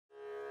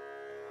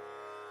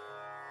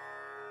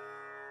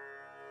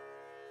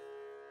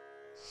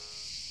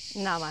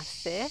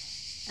Namaste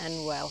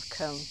and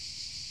welcome.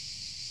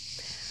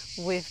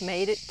 We've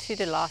made it to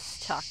the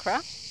last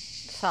chakra,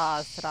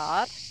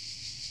 Sahasrāra,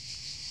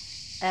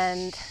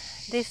 and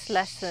this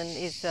lesson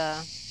is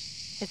a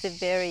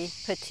very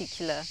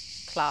particular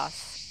class.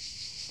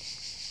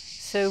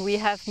 So we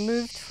have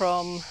moved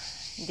from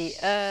the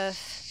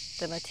earth,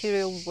 the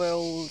material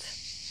world,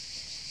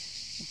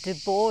 the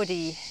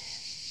body,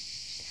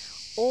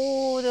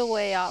 all the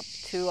way up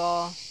to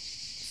our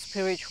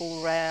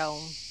spiritual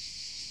realm.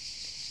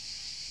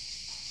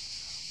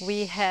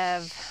 We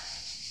have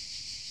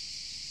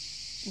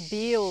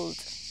built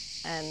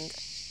and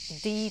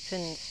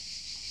deepened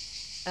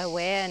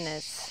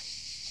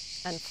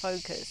awareness and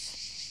focus.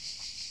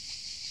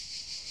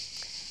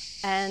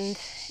 And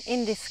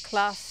in this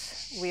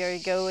class we are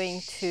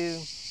going to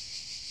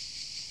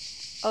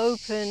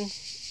open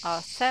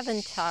our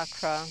seventh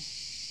chakra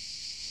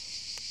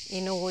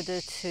in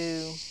order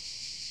to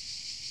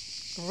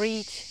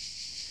reach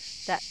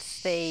that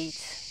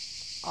state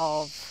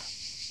of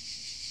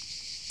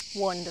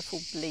wonderful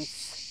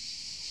bliss.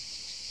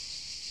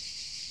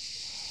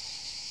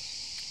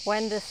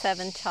 When the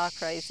seventh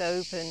chakra is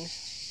open,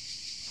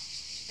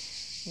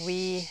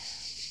 we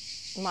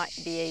might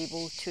be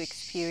able to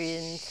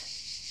experience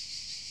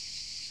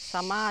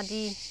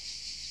samadhi,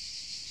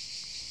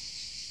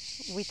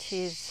 which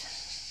is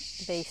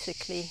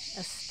basically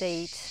a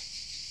state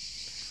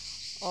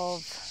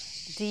of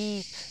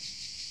deep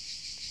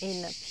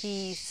inner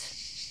peace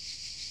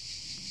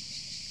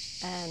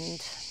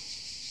and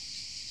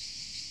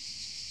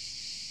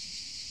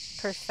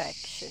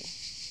perfection.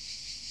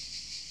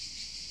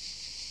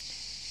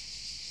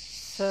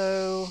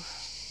 So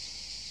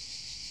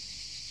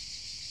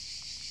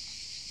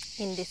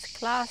in this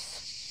class,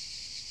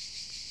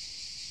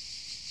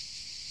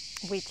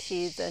 which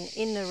is an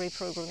inner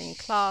reprogramming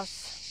class,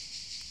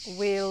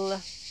 we'll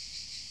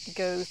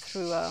go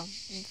through a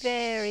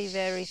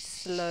very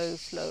slow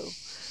flow.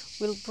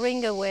 We'll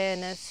bring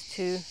awareness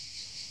to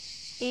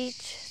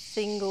each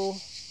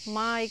single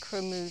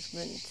micro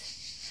movement,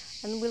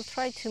 and we'll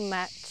try to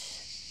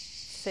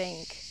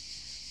sync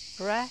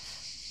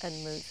breath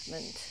and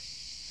movement.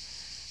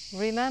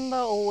 Remember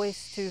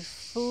always to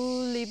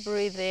fully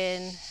breathe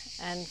in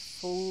and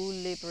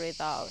fully breathe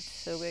out.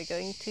 So we're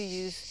going to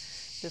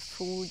use the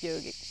full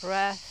yogic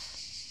breath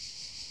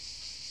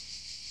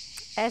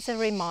as a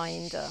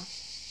reminder,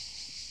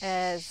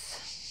 as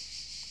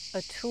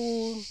a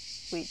tool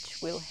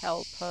which will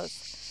help us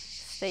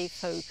stay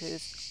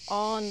focused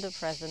on the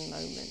present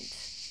moment.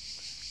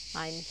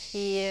 I'm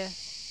here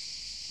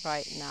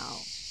right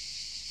now.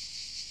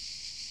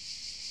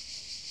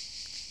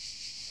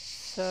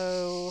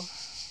 So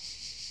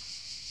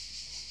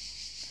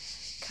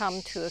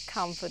come to a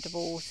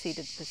comfortable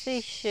seated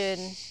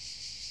position,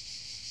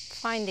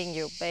 finding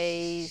your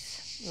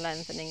base,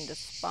 lengthening the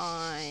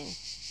spine.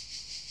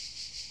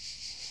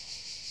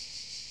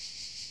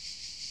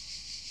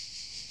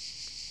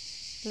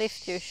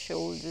 Lift your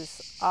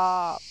shoulders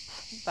up,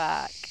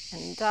 back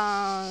and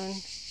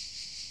down.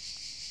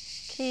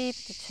 Keep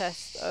the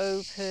chest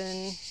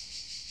open.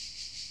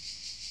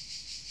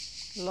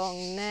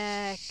 Long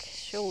neck,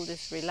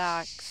 shoulders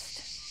relaxed.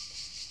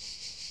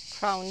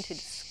 Crown to the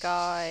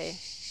sky.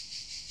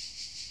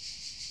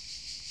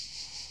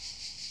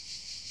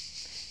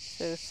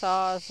 So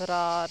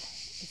Sahasrāra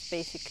is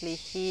basically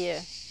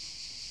here,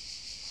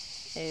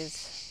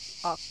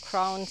 is our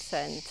crown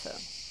center.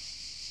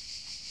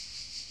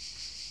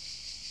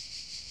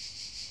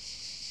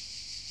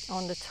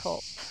 On the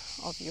top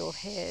of your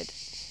head.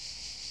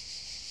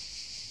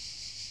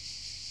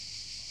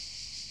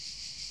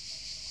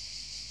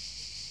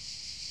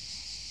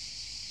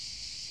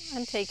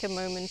 And take a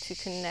moment to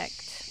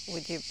connect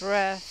with your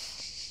breath.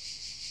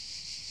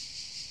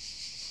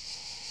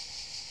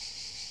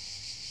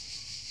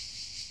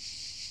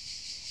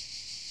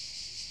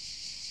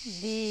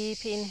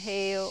 Deep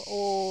inhale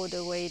all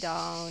the way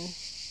down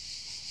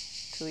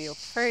to your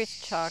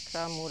first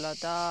chakra,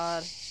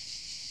 Mūlādhāra.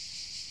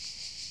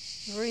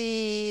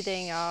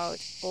 Breathing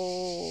out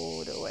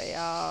all the way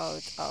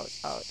out.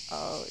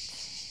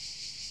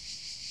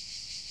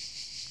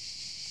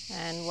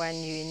 And when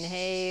you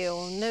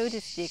inhale,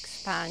 notice the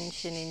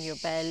expansion in your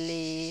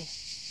belly,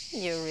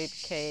 in your rib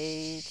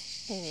cage,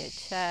 in your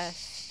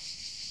chest.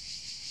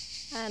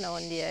 And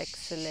on the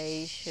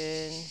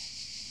exhalation,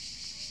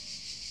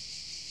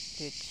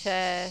 your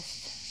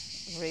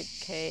chest, rib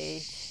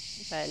cage,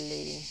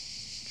 belly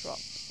drop.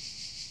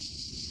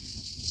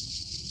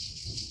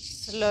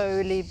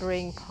 Slowly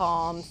bring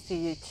palms to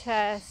your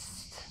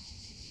chest,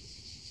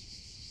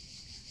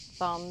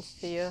 thumbs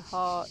to your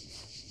heart,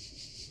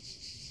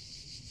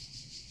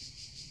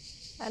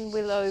 and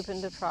we'll open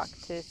the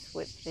practice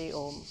with the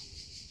Om.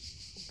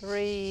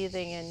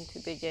 Breathing in to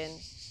begin.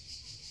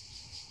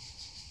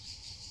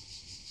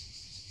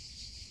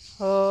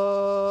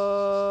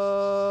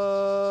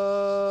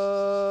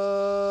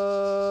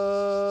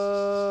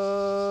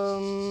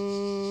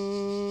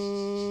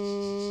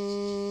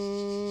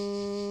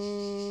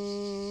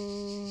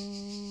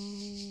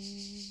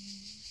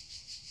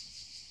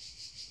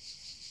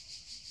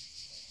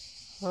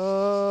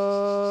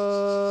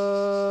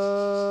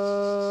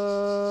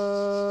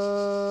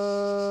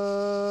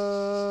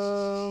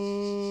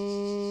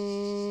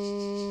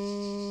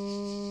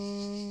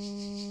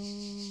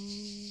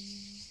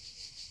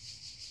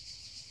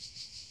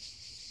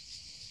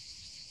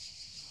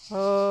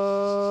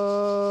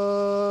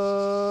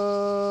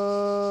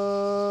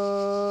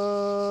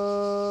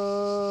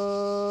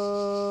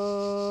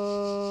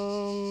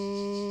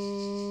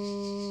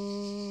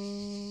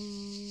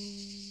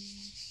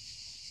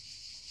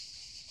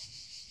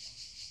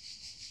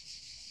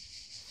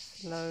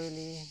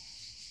 Slowly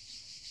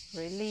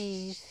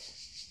release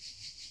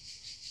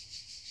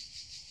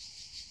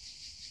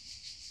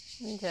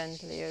and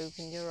gently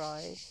open your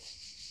eyes.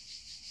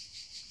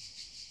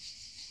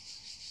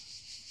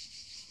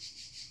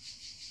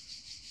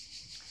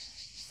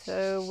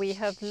 So we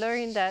have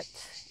learned that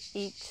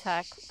each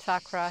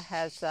chakra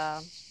has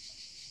a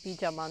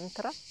bija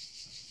mantra.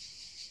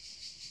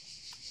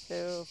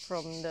 So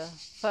from the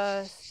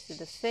 1st to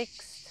the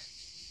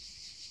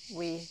 6th,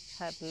 we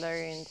have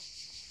learned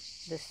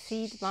the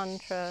seed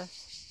mantra,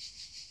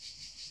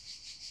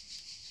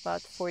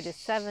 but for the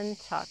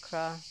 7th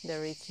chakra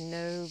there is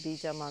no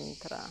bija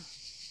mantra,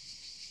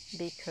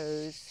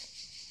 because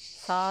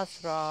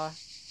Sahasrāra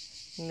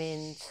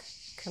means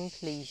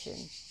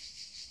completion,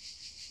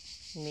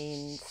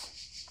 means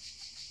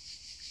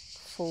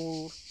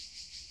full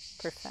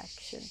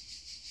perfection.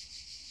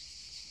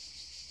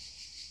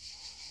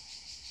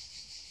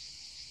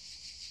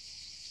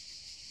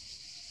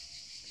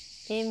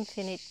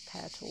 Infinite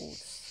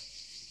petals,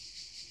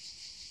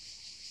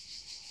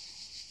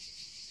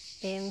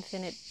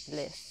 infinite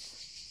bliss.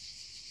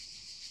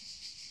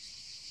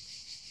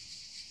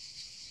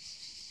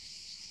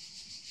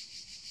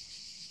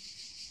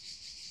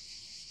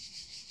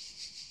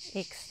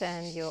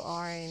 Extend your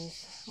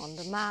arms on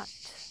the mat.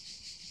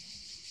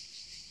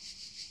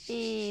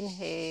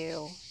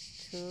 Inhale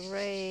to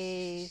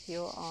raise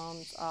your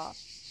arms up.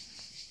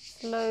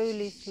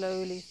 Slowly,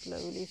 slowly,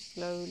 slowly,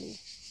 slowly.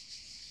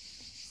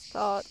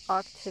 Start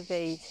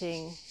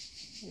activating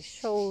the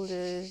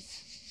shoulders.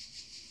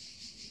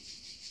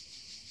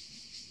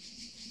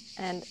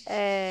 And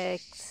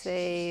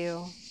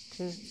exhale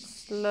to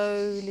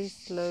slowly,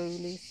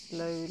 slowly,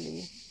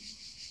 slowly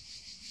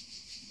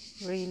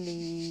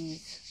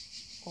release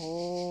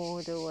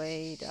all the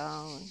way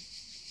down.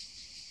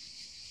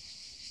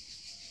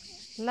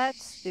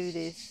 Let's do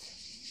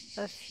this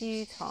a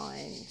few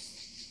times,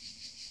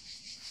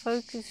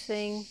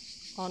 focusing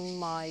on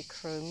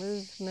micro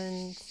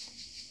movements,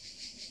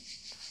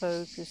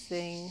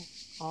 focusing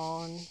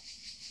on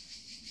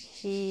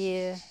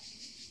here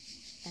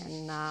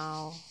and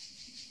now.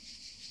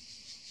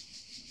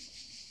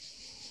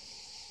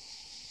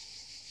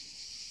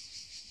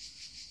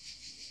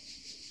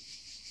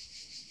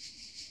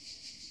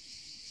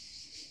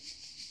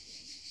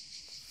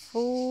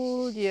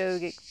 Full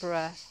yogic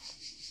breath.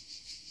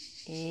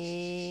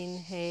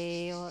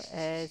 Inhale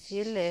as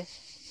you lift.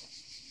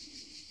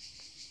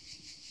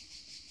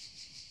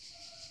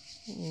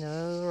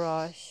 No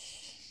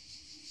rush.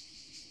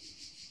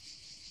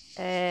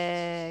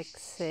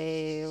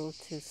 Exhale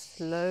to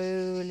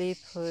slowly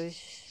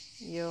push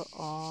your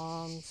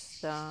arms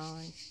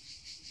down.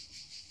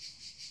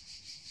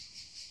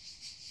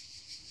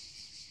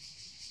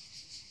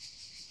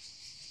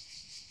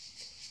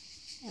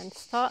 And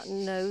start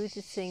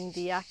noticing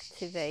the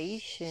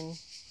activation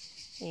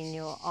in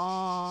your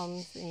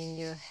arms, in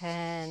your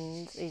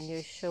hands, in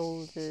your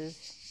shoulders.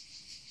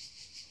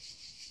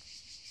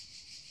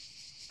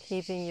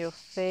 Keeping your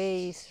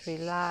face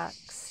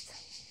relaxed,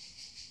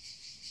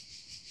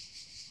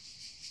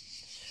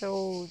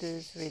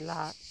 shoulders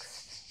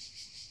relaxed.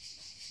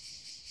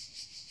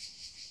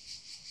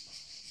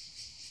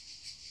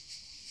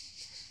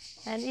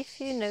 And if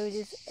you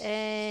notice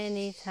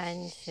any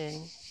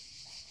tension,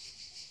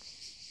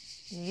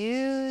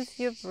 use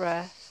your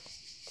breath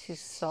to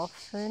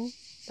soften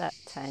that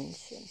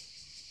tension.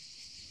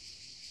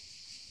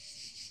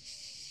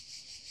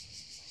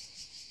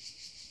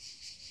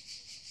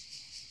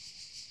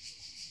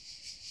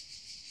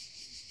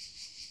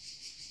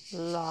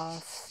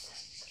 Last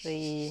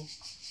 3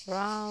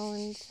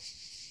 rounds.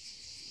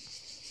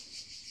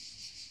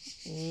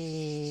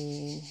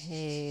 Inhale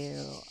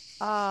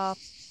up.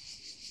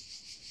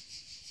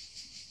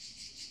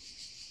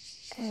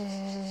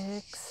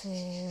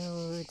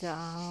 Exhale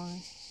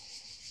down.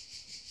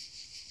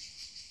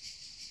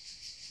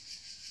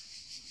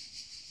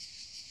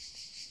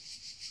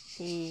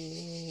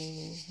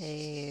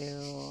 Inhale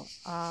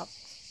up.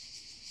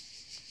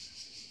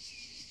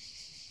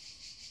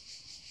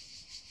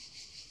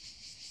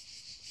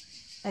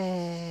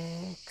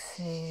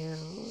 Exhale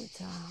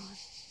down.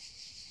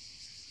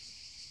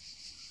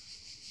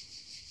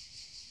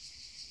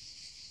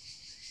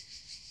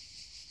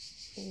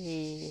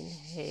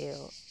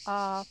 Inhale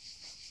up.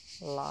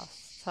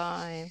 Last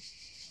time.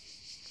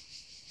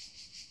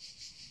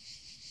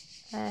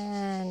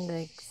 And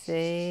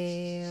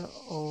exhale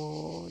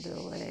all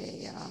the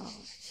way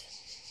out.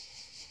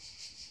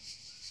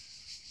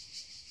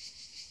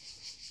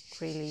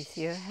 Release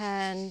your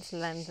hands,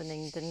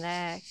 lengthening the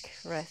neck,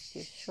 rest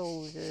your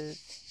shoulders.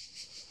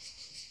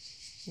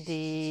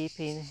 Deep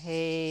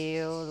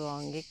inhale,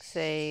 long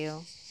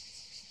exhale.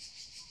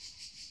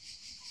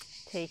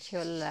 Take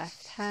your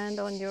left hand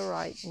on your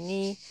right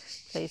knee.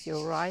 Place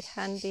your right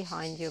hand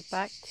behind your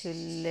back to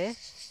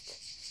lift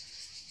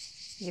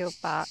your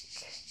back,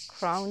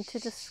 crown to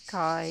the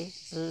sky,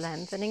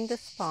 lengthening the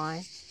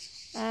spine,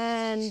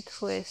 and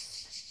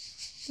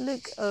twist.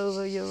 Look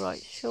over your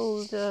right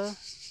shoulder.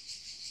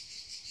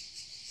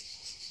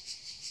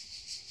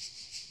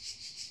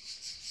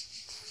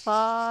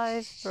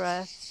 5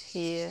 breaths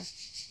here.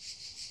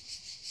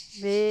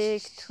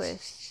 Big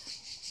twist.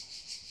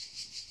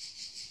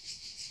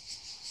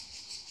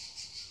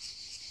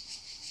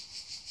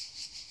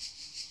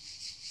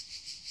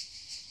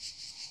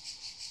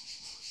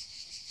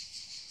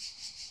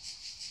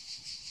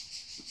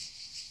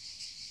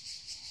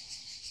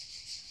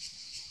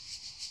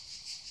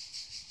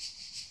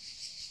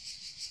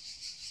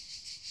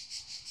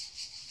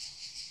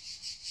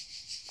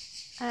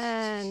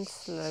 And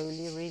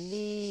slowly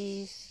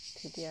release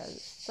to the other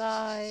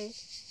side.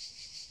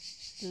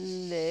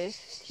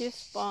 Lift your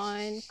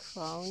spine,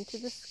 crown to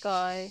the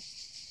sky,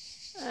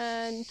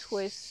 and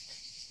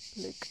twist.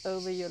 Look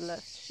over your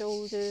left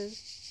shoulder.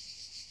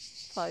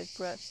 5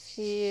 breaths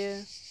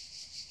here.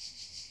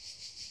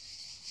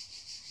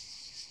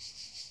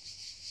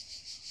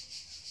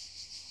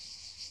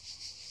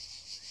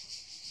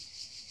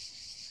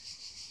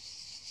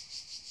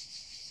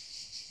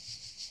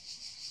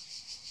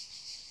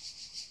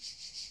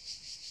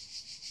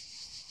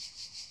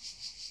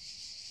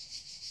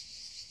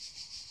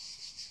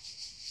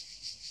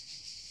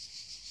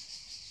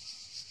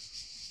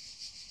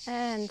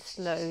 And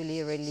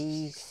slowly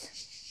release.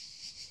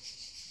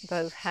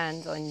 Both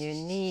hands on your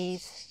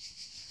knees.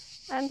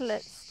 And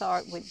let's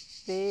start with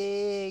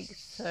big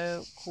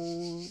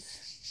circles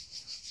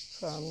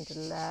from the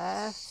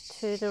left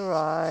to the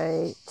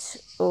right,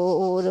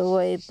 all the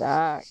way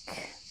back.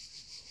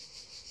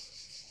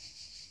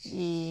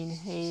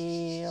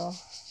 Inhale.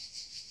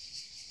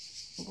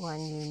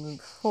 When you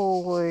move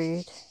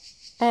forward,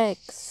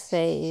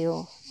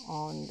 exhale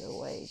on the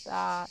way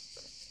back.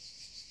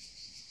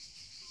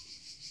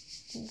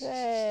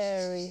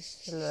 Very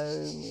slow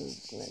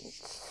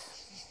movements.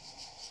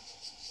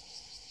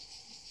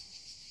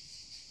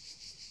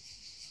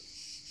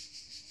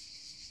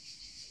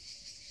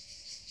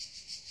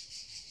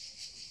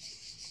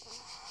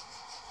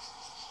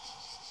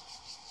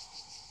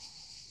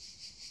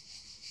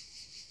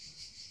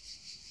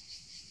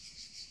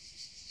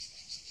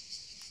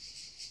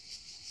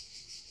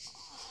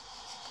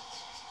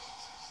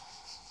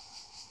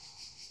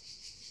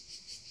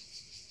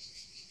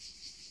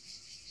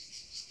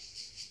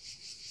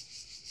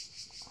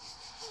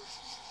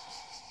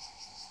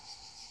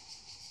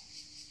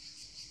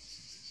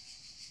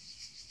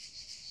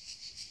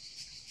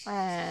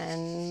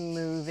 And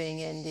moving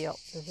in the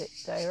opposite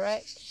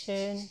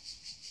direction.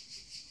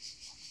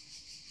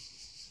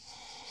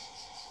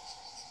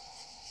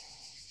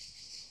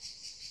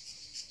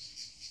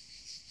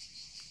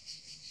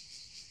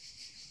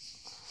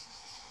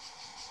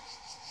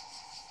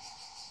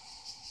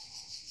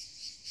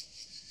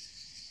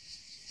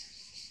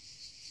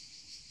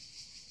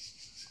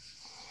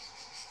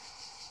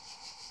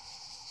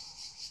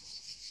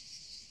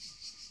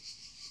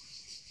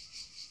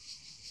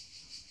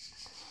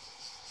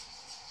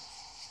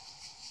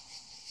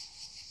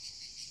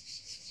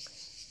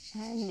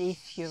 And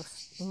if your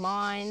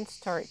mind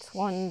starts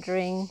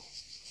wandering,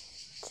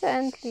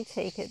 gently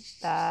take it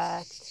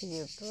back to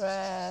your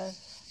breath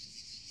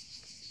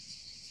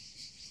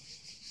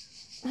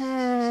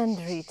and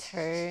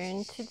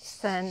return to the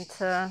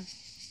center,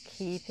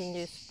 keeping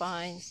your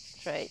spine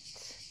straight.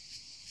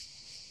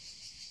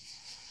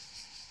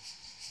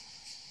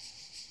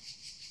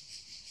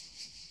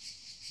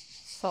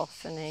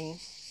 Softening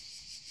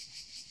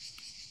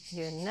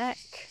your neck.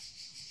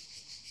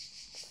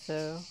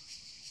 So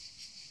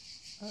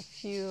a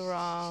few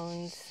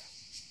rounds,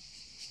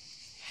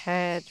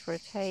 head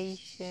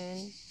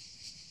rotation,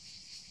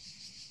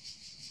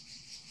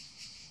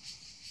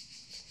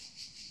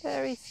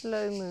 very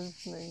slow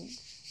movement.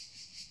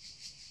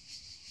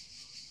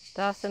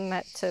 Doesn't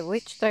matter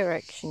which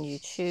direction you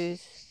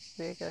choose,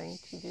 we're going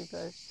to do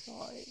both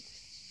sides.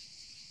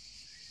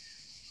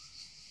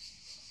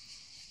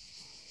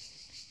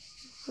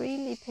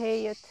 Really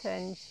pay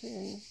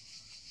attention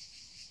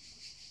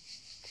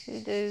to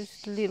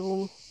those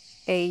little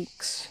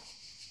aches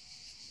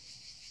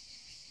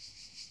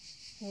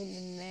in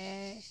the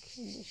neck,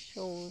 in the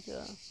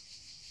shoulder,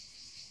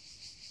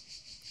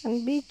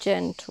 and be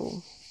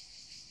gentle,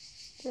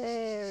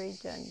 very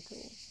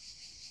gentle.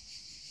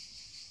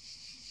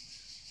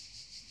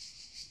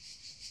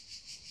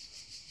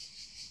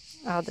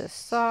 Other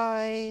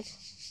side,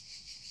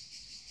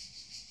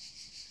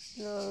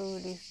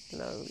 slowly,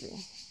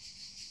 slowly.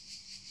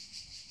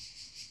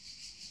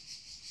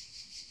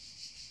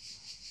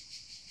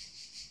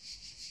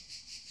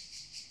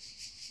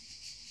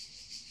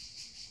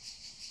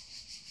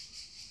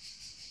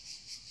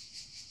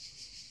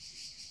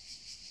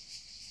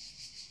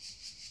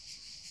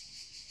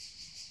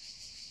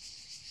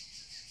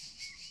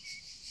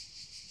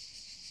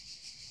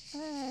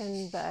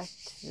 and back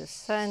to the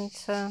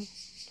center.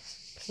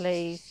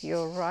 Place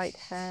your right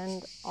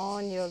hand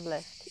on your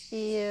left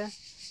ear,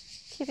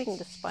 keeping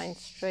the spine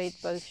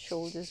straight, both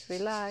shoulders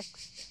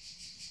relaxed.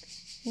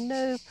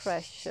 No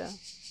pressure,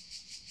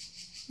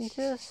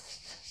 just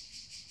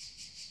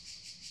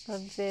a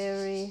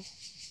very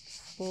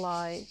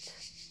slight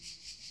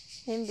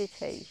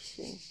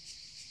invitation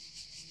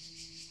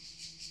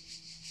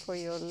for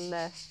your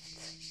left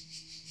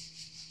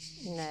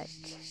neck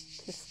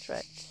to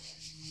stretch.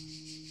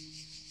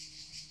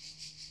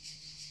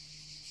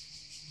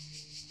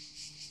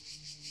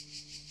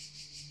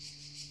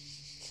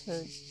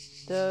 So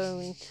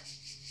don't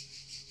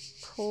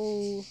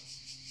pull.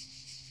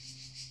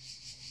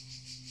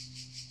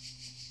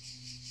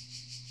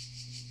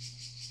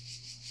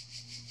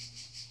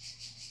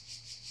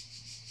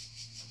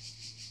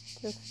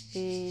 Just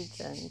be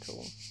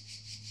gentle.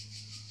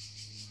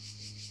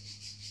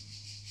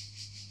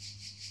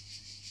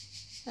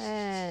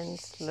 And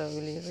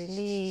slowly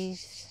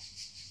release.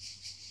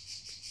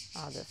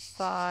 Other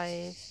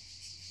side.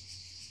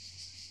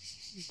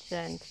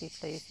 Gently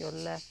place your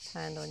left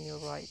hand on your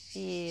right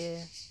ear.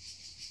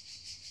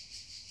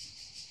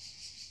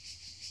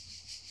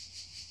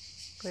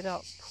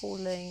 Without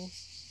pulling,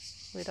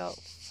 without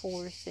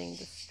forcing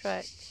the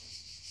stretch.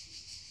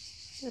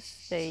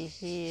 Just stay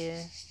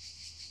here.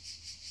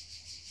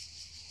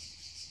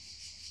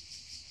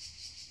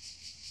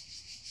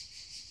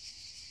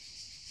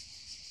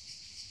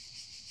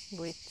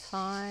 With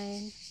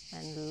time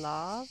and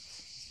love,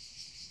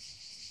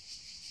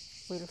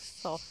 will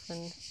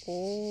soften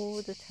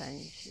all the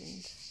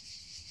tensions.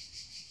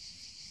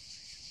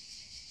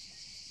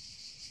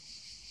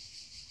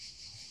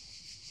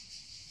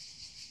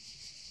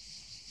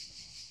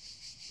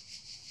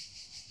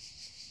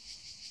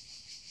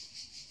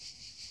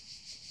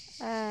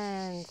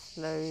 And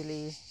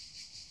slowly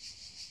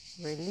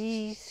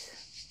release,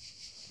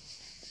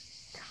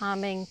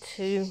 coming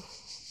to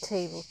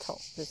tabletop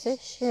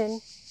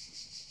position.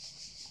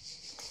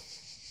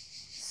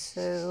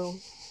 So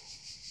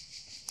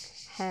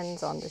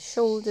hands on the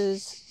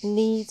shoulders,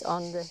 knees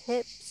on the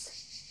hips.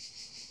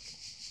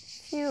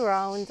 Few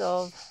rounds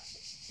of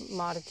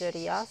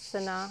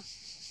Marjariyasana.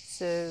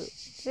 So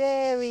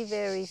very,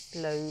 very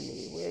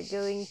slowly we're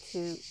going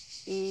to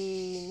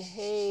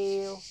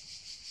inhale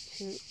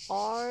to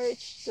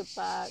arch the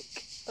back,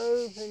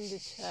 open the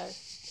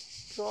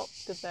chest, drop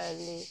the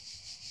belly.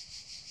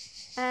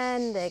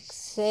 And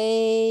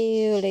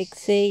exhale,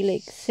 exhale,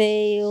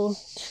 exhale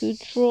to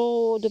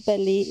draw the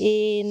belly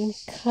in,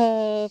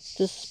 curve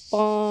the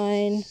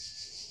spine,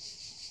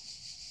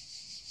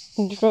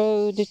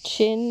 draw the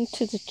chin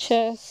to the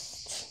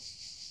chest,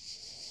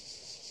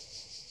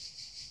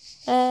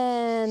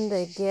 and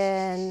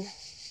again.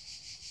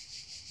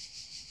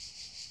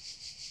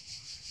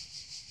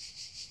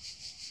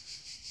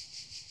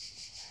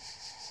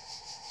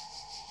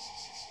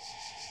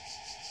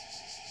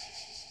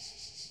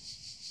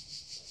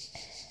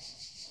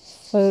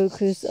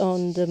 Focus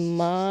on the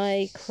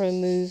micro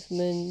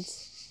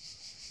movements.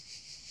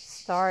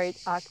 Start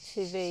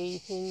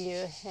activating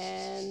your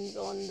hands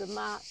on the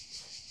mat.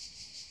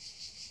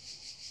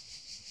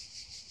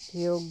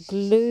 Your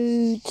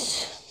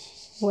glutes.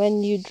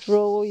 When you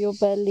draw your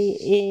belly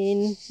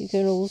in, you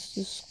can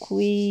also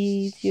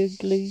squeeze your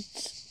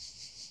glutes.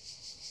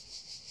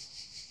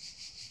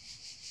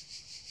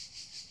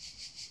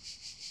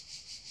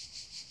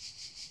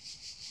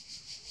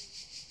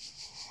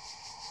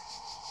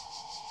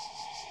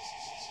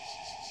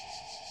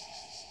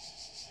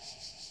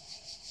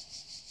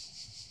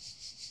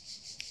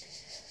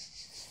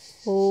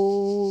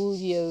 Full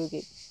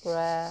yogic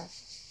breath.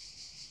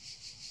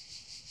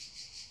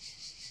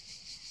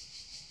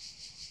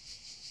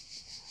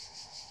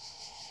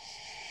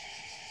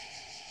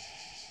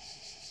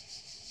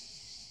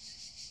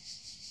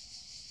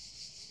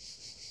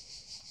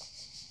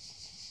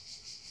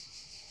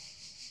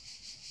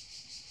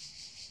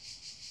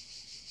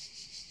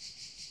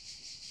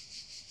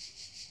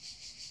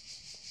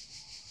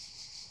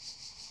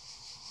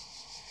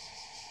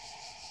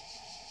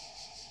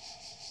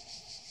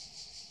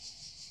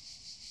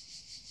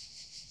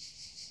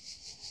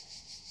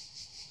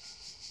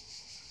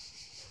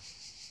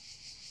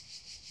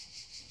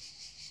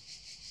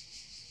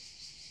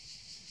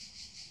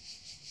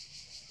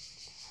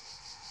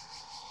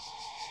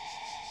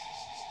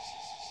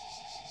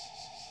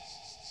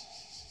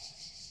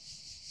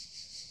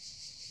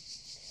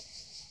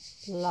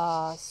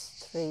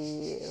 Last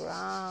 3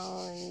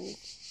 rounds.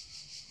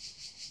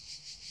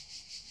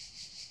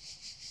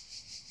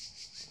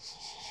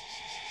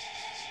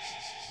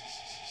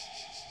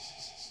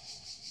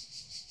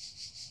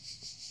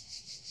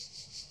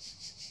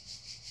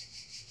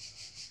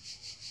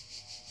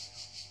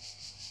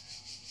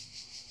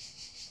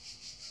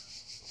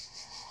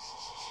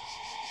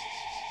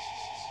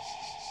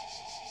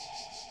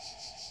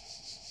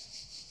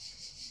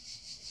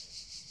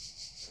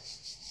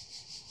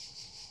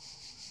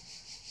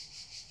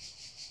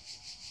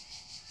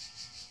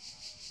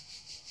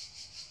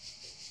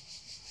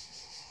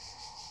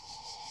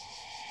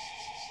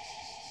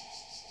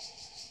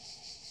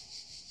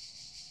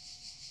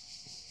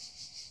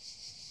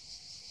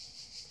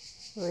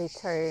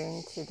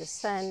 Return to the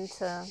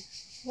center.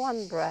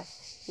 One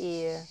breath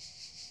here.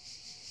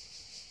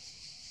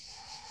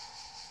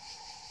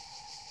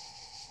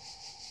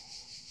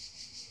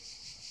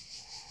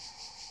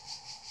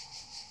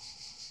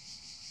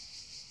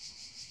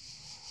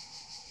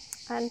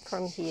 And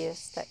from here,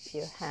 step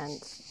your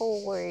hands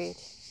forward.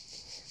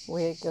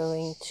 We're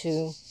going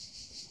to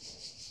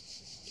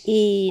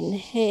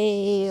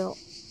inhale,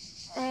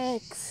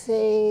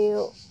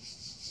 exhale,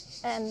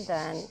 and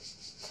then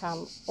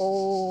come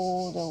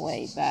all the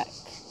way back.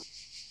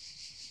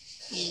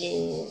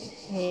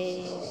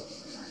 Inhale,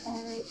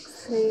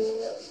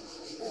 exhale,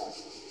 and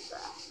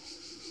back.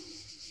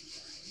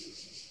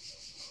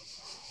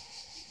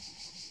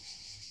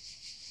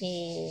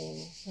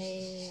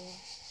 Inhale,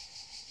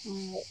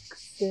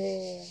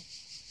 exhale,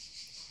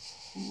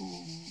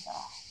 and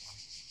back.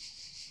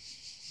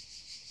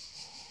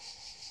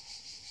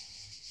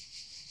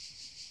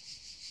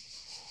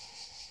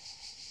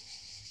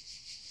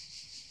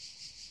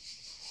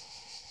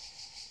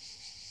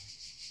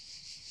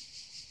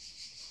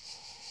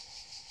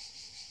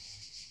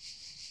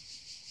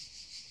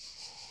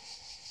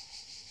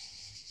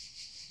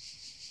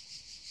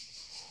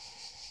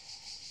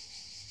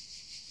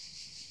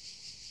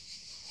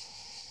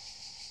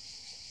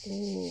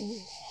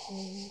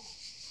 Inhale.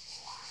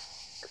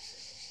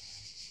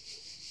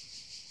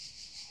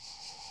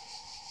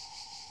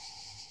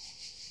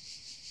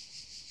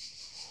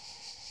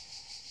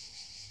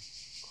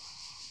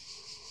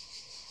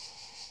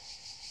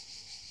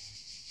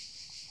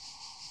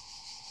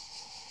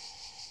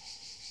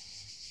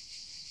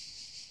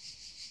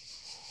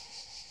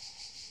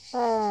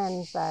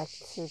 And back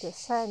to the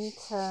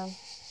center.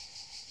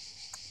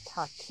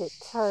 Tuck your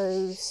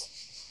toes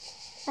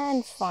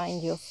and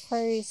find your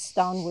first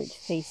downward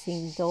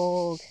facing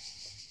dog.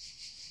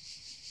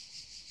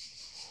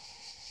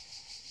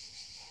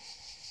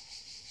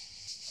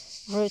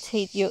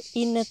 Rotate your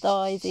inner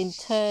thighs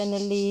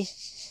internally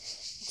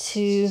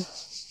to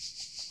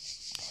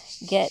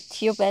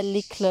get your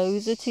belly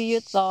closer to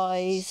your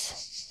thighs.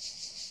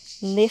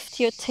 Lift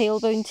your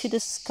tailbone to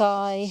the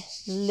sky.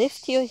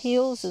 Lift your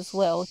heels as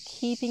well,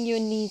 keeping your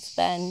knees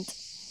bent.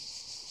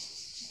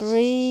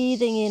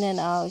 Breathing in and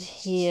out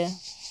here.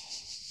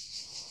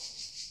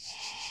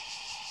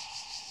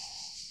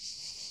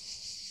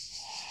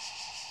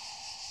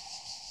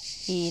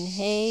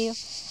 Inhale,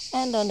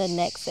 and on the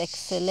next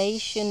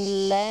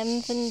exhalation,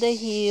 lengthen the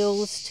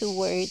heels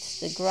towards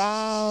the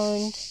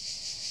ground.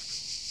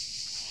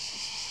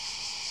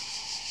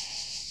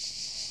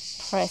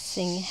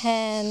 Pressing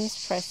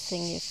hands,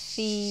 pressing your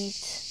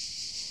feet.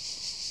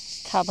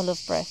 Couple of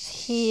breaths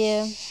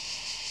here.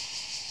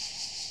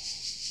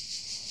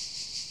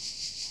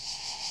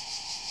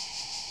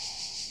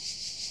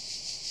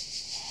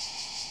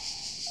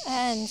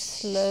 And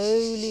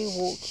slowly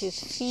walk your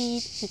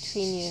feet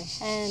between your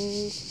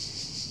hands.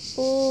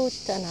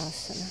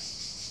 Uttanasana.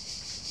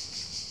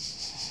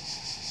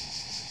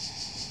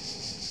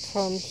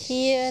 From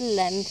here,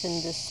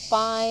 lengthen the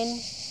spine.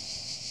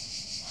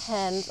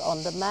 Hands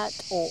on the mat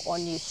or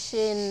on your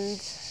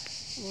shins.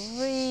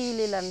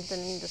 Really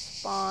lengthening the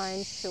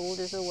spine,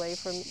 shoulders away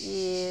from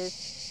ears.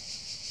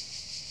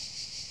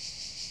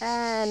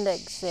 And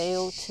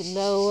exhale to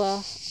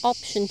lower.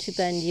 Option to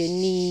bend your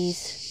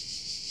knees.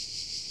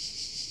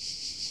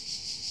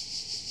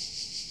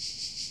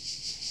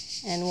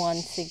 And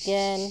once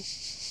again,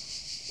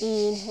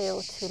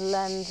 inhale to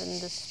lengthen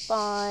the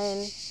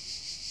spine.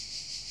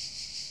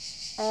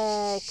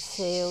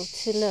 Exhale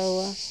to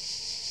lower.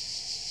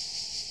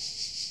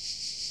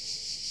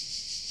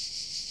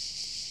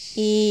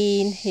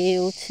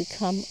 Inhale to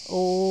come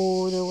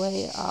all the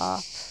way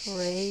up.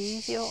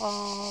 Raise your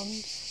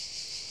arms.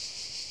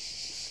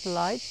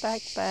 Slight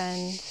back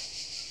bend.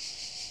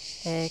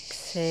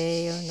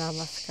 Exhale,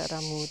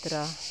 Namaskara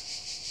Mudra,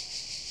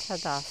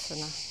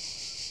 Tadasana.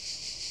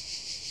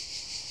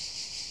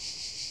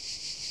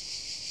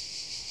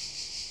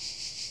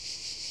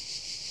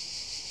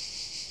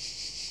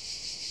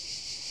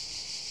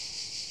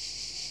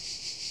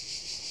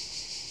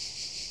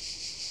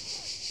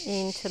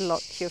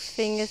 Interlock your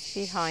fingers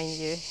behind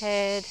your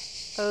head,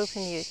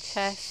 open your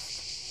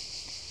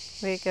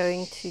chest. We're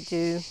going to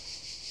do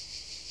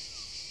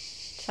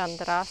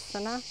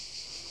Chandrasana,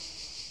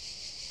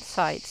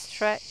 side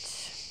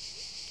stretch.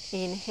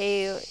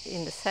 Inhale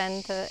in the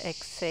center,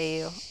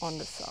 exhale on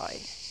the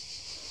side.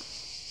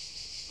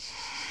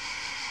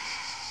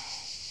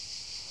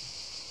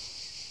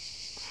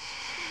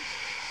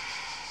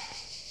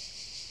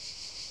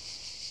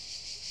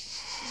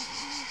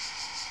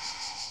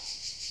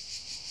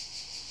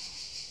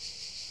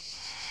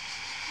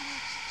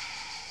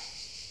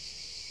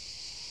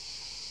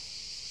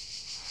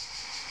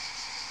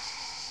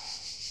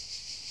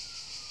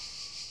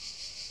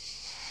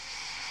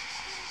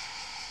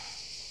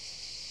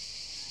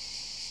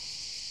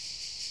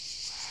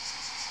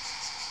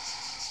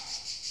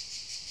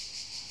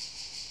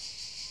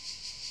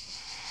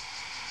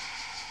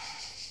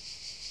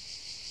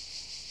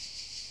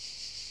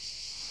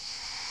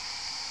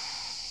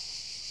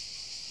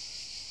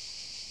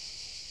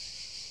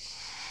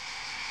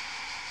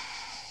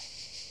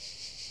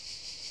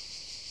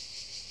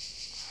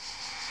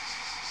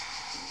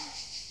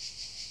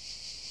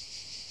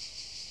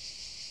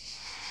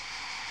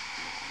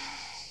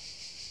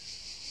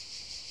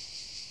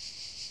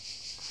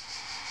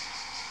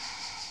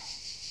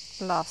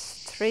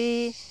 Last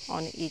 3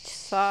 on each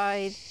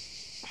side.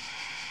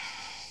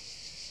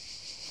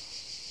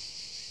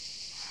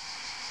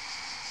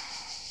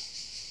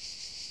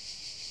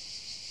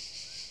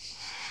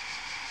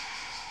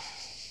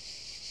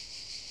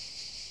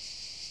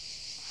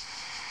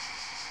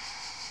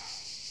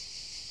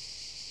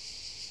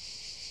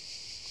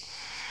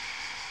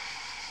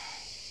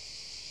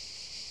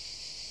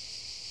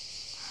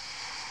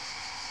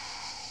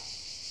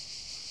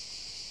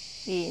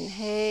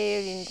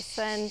 Inhale in the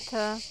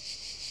center.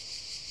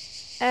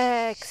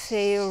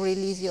 Exhale,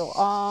 release your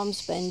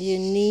arms, bend your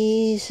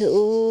knees,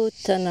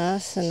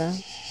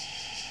 Uttanasana.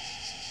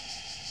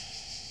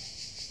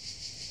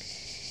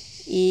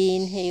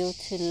 Inhale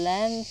to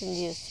lengthen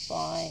your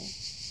spine.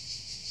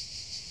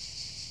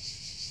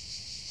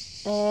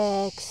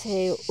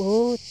 Exhale,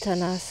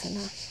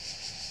 Uttanasana.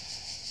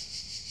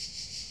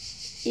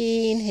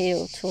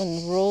 Inhale to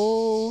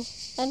unroll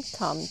and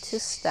come to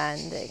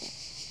standing.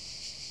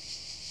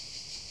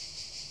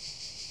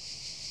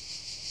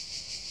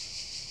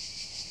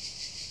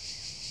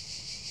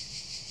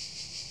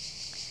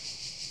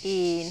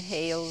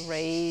 Inhale,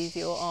 raise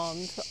your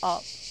arms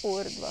up,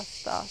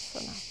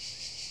 Urdhva-sthāsana.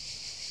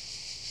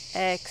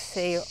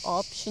 Exhale,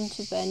 option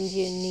to bend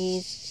your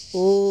knees,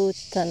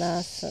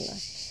 Uttanasana.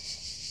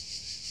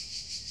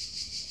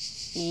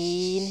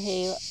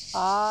 Inhale,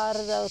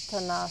 Ardha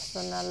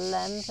Uttanasana,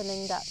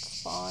 lengthening that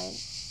spine.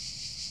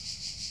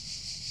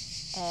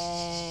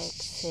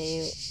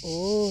 Exhale,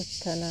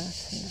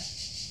 Uttanasana.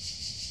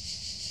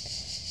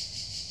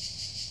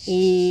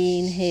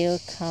 Inhale,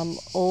 come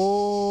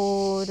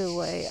all the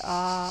way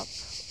up,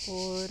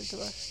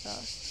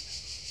 Urdhva-sthāsana.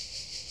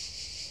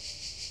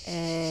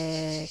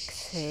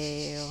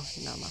 Exhale,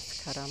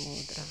 Namaskara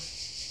Mudra.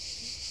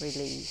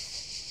 Release.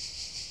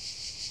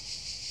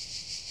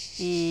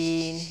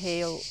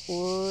 Inhale,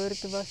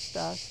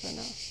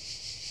 Urdhva-sthāsana.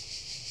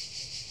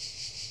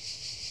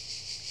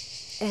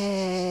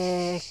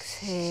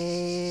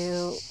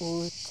 Exhale,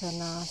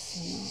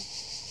 Uttanasana.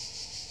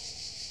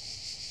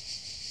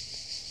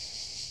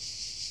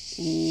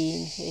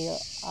 Inhale,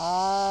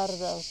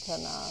 Ardha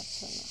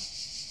Uttanasana.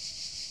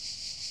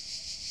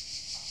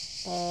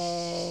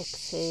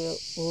 Exhale,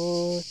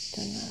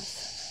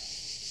 Uttanasana.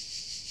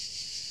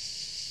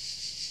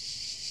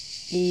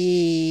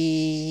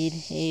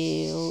 Inhale,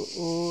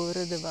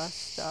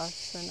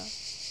 Urdhva-sthāsana.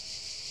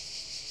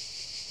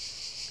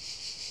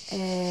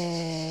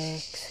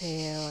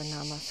 Exhale,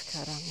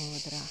 Namaskara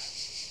Mudra,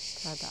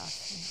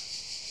 Tadasana.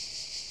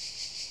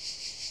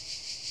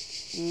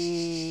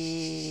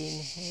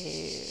 Inhale.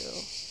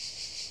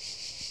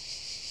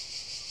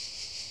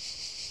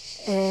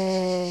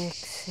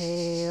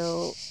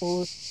 Exhale,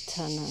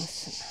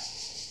 Uttanasana.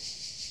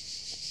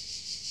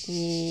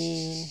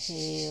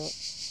 Inhale,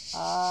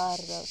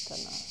 Ardha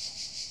Uttanasana.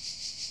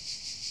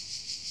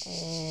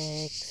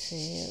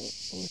 Exhale,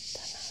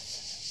 Uttanasana.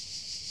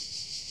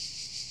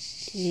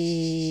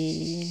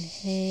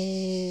 Inhale,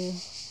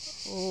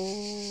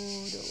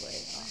 all the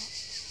way up.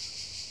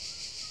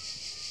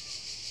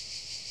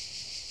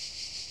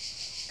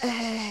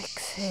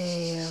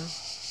 Exhale,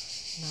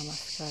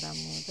 Namaskara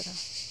Mudra.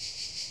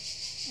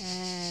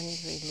 And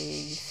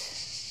release.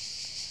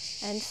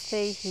 And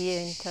stay here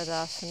in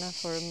Tadasana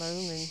for a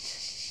moment.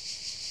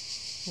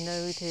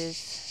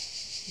 Notice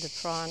the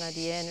prana,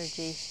 the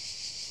energy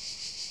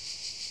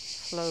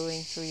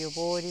flowing through your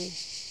body.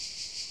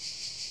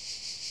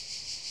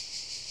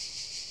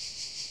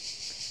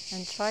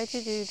 And try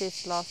to do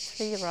this last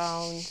 3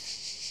 rounds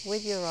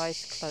with your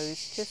eyes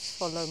closed. Just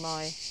follow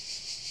my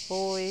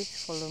voice,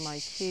 follow my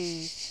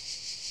cues.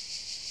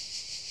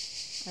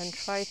 And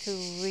try to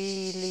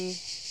really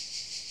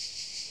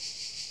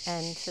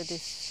enter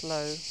this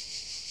flow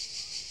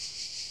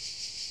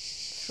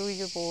through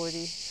your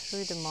body,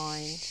 through the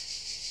mind.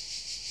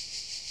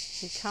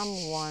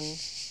 Become one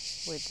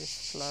with this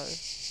flow.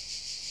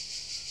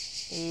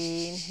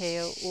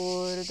 Inhale,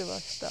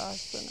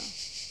 Urdhva-sthāsana.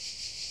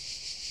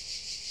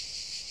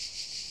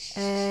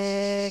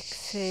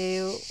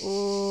 Exhale,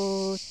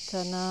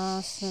 Uttanasana.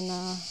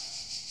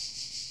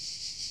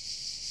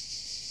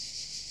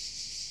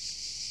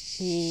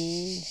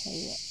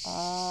 Inhale,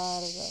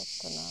 Ardha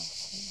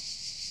Uttanasana.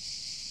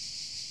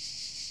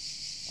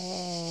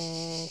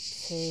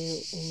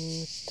 Exhale,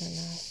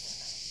 Uttanasana.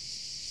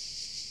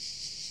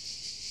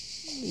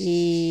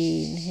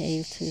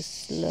 Inhale to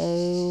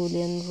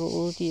slowly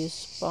unroll your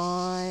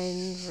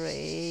spine,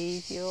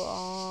 raise your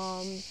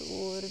arms,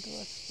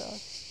 Urdhva-sthāsana.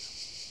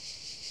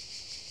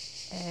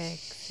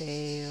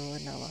 Exhale,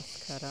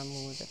 Namaskara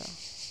Mudra.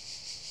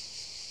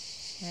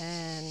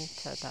 And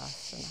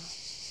Tadasana.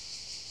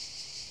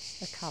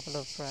 A couple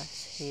of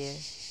breaths here.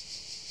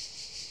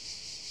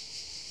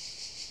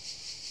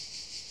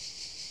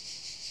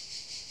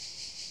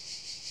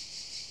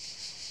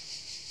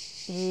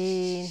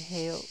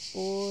 Inhale,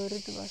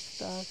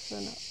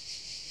 Urdhva-sthāsana.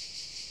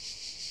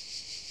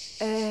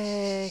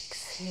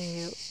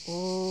 Exhale,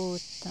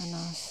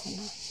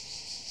 Uttanasana.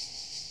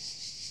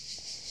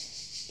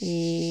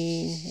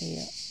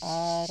 Inhale,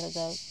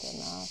 Ardha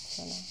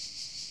Uttanasana.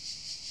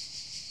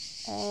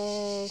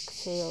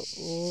 Exhale,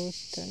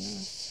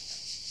 Uttanasana.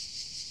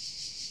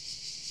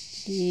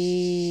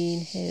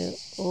 Inhale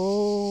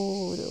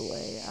all the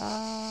way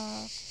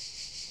up.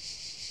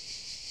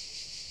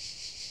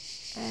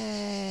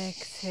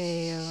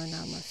 Exhale,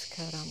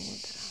 Namaskara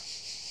Mudra.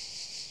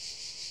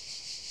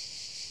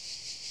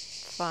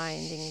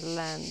 Finding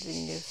length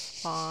in your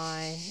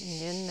spine, in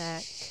your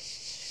neck,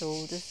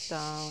 shoulders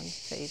down,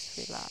 face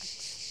relaxed.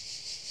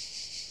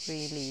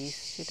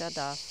 Release to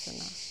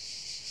Tadasana.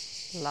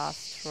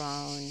 Last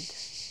round.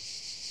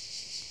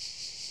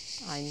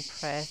 I'm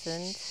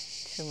present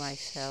to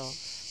myself.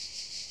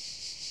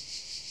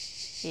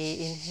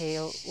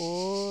 Inhale,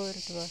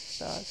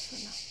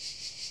 Urdhva-sthāsana.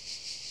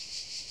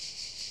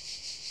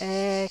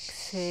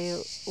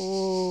 Exhale,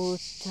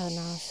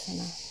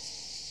 Uttanasana.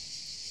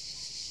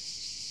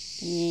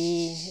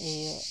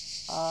 Inhale,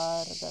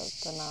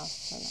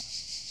 Ardha-uttanasana.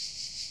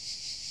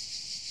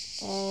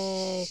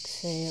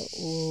 Exhale,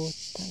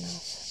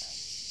 Uttanasana.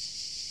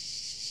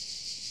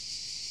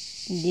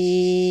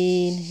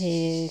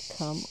 Inhale,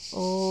 come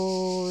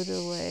all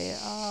the way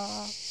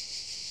up.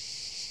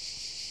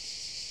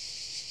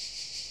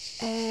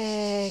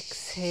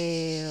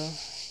 Exhale,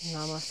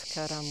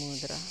 Namaskara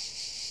Mudra.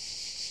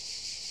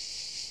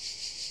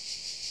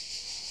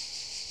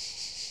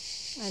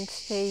 And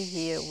stay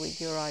here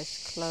with your eyes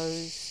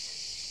closed.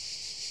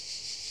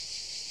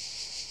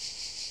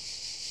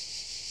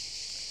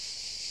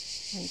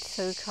 And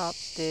soak up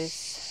this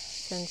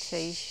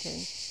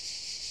sensation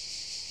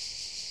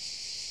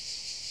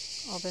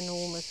of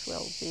enormous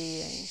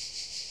well-being,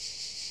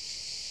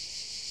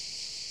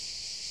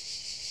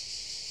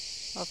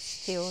 of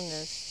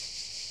stillness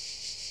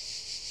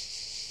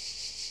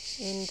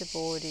in the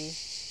body,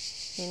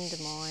 in the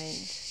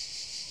mind.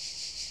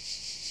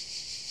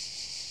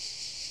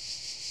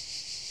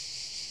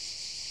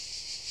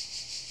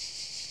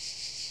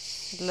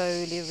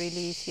 Slowly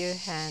release your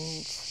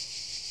hands,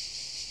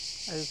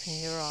 open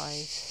your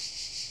eyes.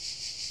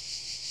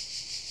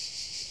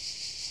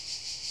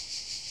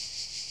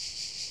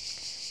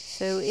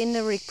 So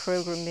inner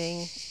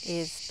reprogramming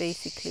is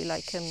basically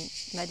like a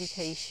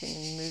meditation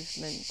and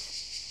movement.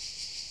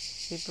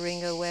 We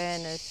bring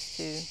awareness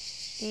to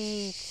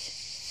each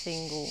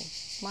single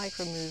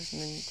micro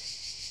movement,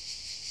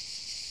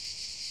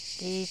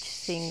 each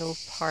single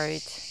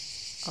part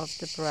of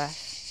the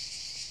breath,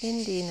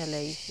 in the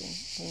inhalation,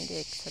 in the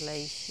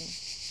exhalation.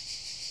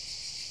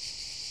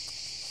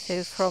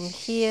 So from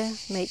here,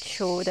 make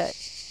sure that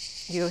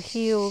your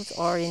heels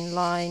are in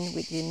line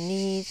with your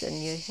knees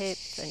and your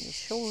hips and your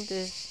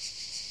shoulders.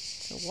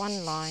 So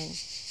one line.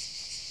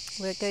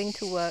 We're going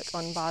to work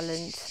on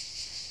balance.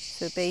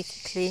 So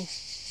basically,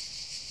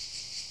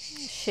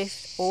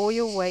 shift all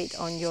your weight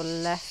on your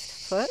left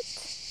foot.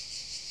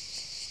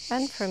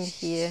 And from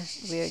here,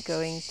 we are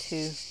going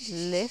to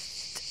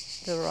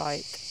lift the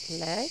right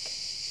leg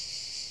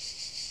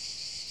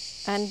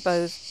and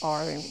both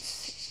arms.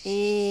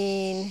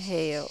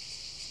 Inhale.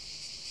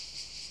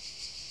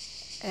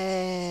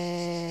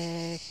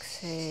 Exhale.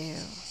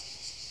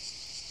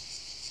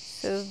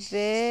 So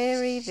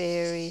very,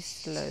 very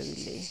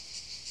slowly.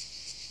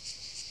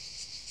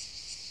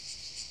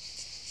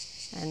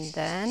 And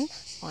then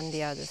on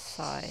the other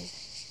side.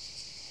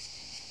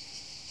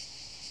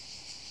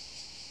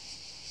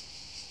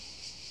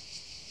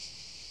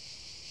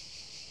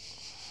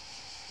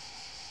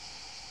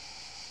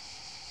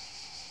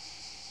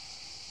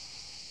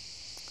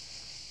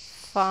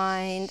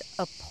 Find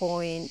a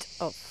point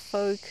of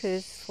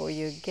focus for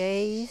your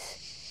gaze.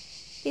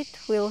 It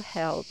will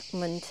help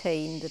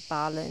maintain the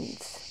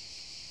balance.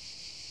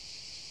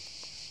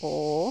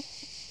 Or,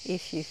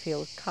 if you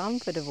feel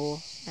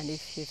comfortable and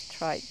if you've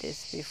tried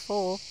this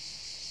before,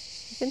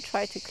 you can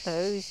try to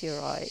close your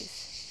eyes.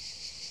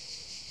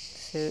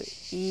 So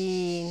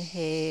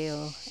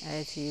inhale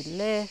as you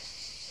lift,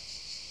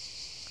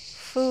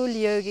 full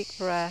yogic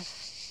breath.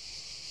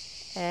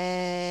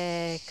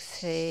 Exhale,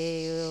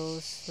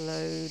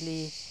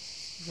 slowly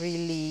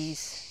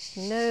release,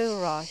 no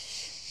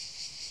rush.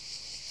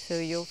 So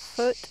your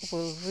foot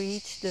will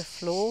reach the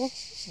floor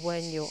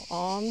when your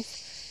arms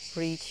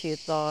reach your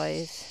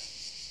thighs.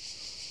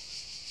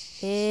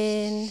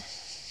 In,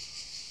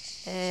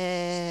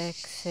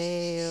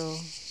 exhale,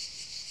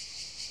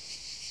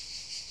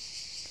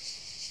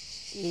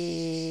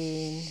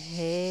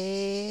 inhale,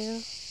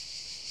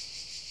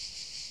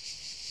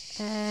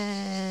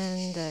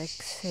 and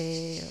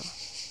exhale.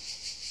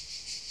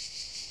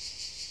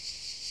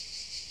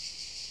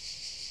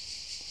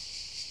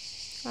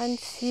 And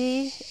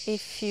see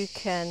if you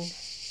can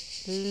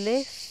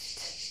lift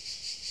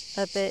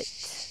a bit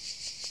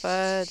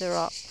further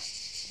up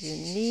your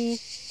knee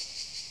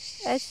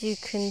as you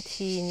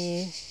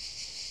continue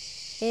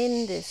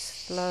in this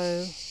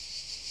flow.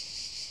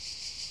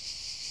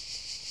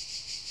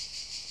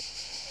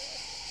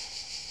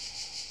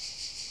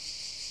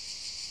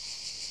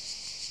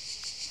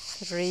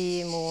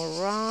 Three more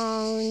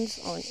rounds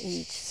on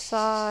each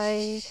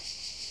side.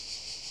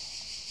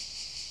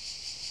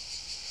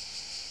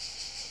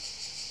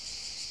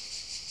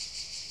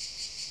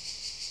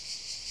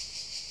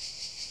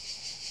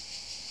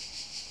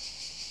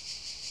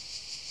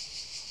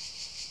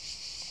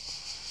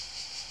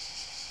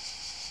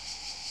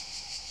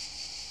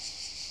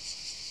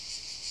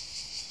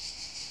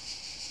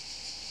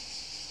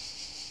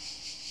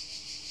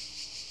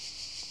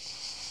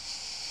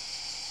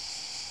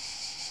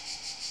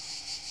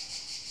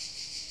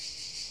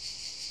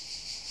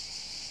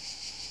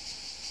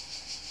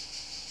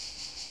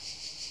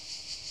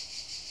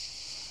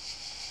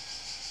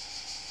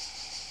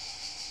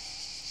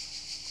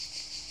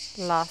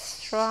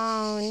 Last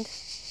round.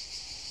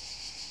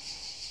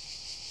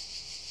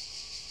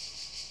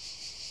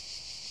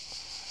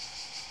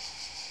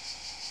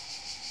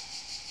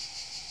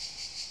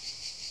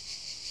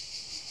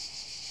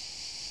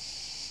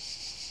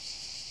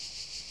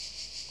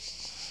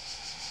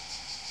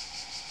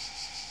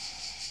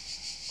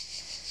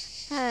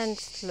 And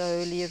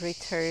slowly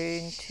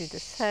return to the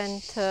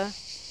center.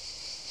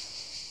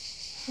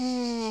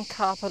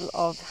 Couple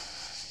of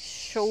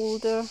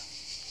shoulder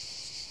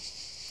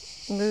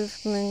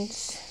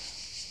movements,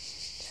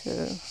 so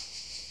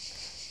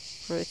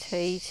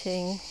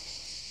rotating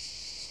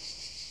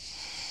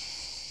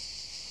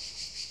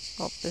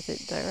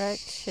opposite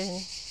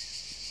direction.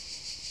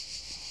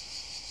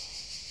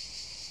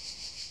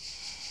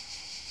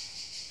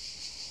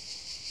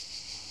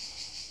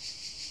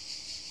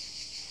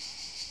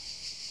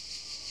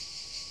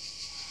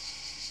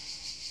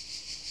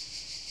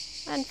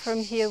 And from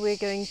here we're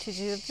going to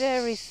do a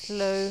very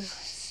slow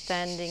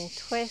standing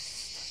twist.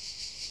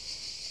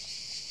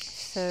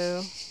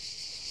 So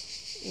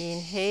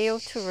inhale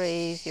to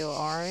raise your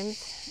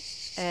arms,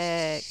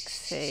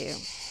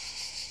 exhale.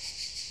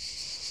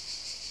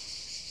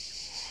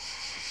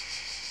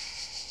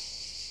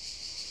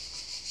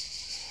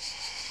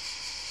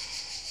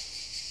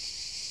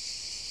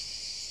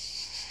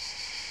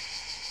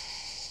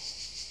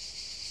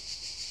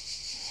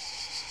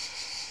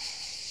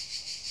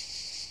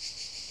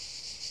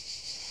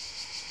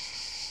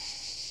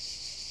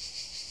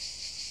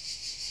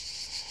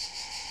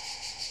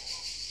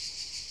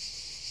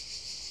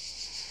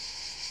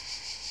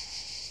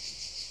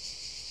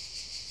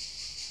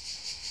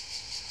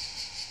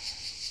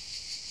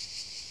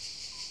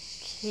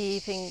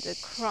 Keeping the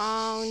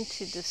crown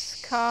to the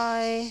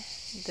sky,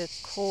 the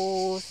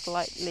core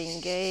slightly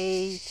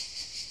engaged.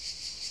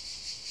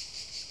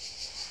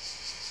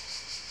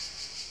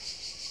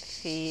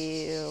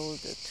 Feel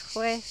the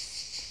twist.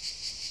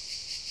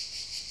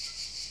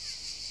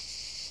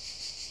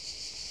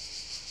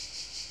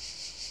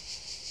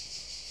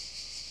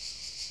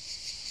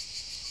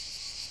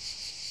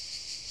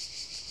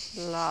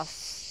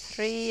 Last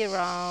 3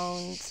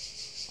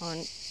 rounds on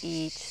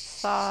each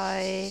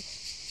side.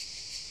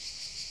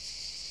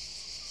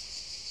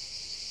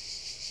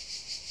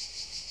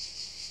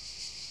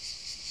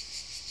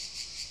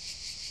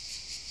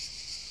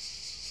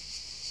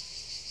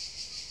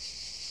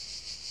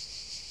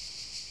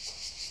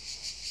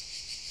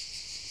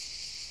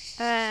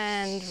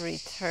 And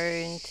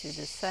return to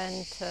the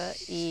center.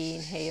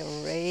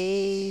 Inhale,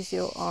 raise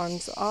your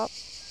arms up.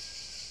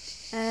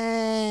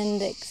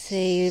 And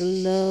exhale,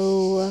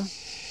 lower.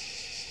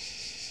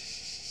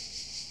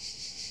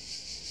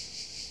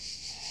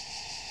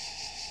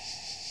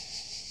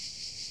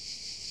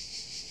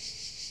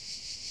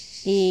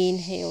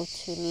 Inhale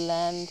to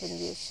lengthen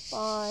your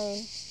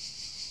spine.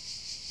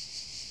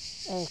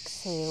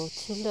 Exhale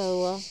to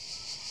lower.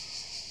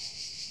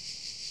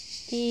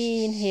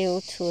 Inhale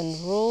to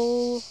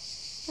unroll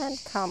and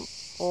come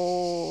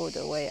all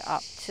the way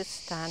up to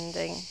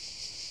standing.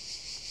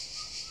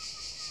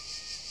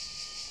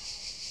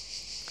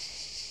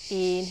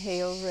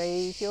 Inhale,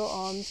 raise your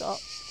arms up.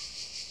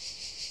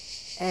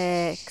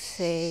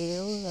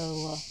 Exhale,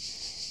 lower.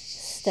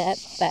 Step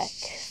back.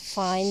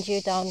 Find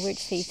your downward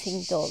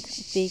facing dog.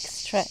 Big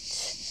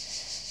stretch.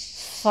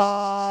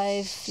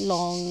 5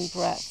 long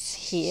breaths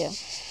here.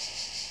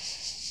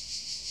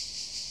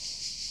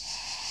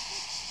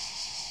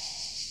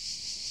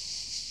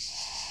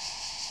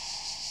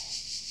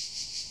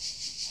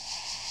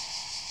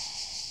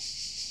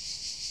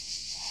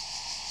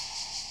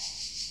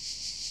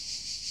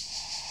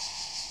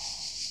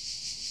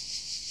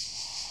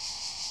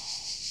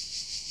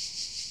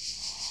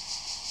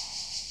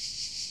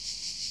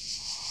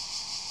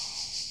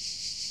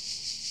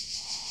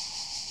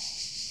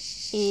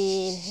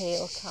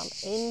 Inhale, come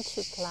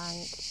into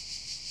plank.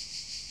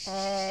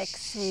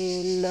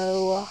 Exhale,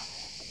 lower.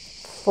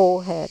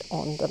 Forehead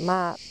on the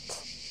mat.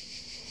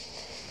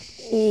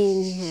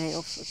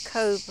 Inhale for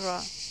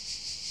cobra.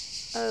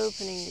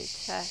 Opening the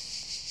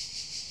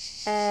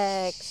chest.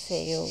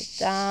 Exhale,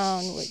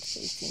 downward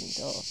facing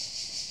dog.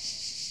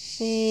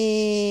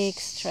 Big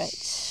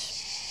stretch.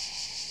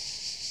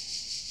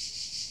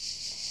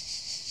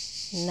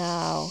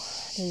 Now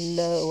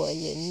lower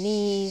your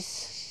knees.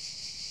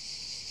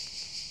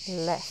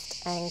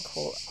 Left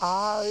ankle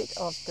out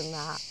of the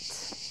mat.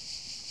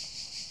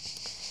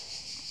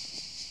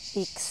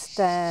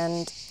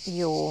 Extend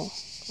your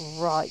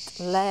right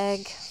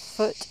leg.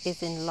 Foot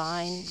is in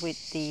line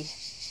with the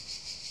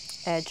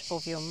edge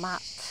of your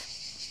mat.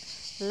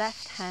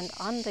 Left hand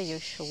under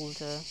your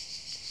shoulder.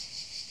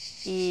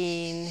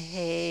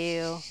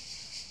 Inhale.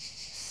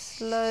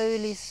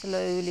 Slowly,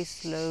 slowly,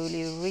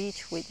 slowly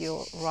reach with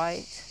your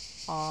right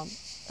arm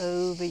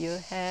over your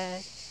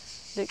head.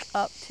 Look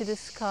up to the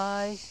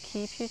sky,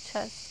 keep your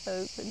chest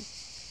open,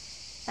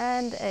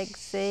 and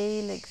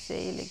exhale,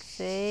 exhale,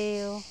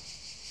 exhale.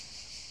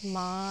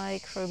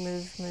 Micro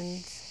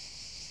movements.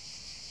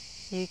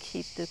 You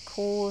keep the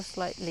core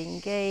slightly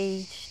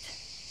engaged,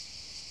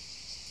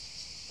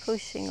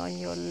 pushing on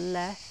your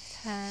left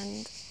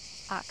hand,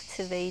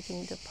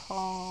 activating the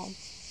palm.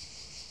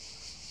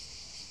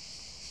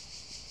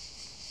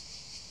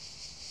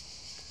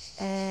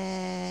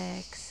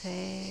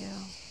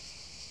 Exhale.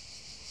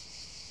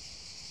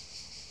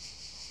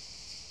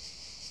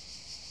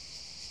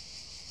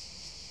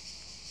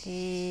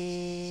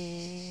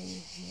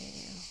 Inhale.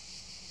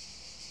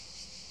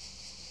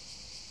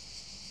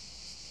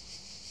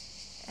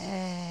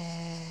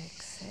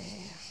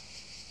 Exhale.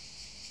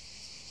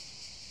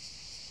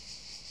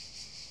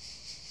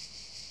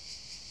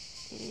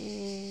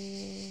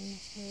 Inhale.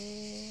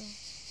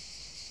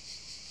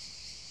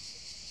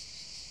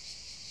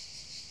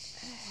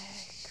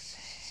 Exhale.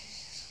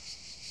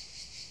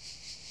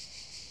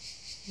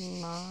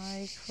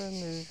 Micro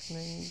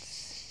movements,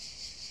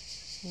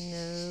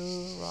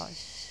 no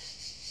rush.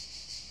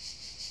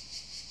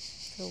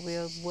 So we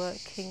are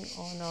working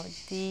on our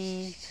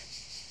deep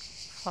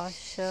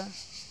fascia,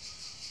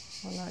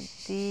 on our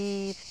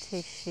deep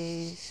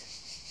tissues.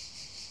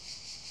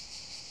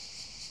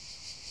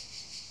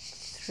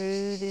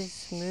 Through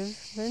this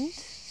movement,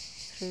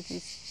 through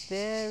this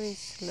very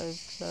slow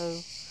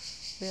flow,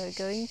 we are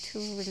going to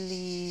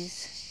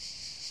release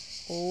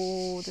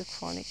all the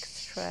chronic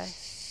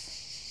stress.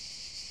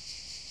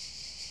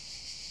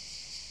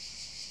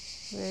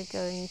 We're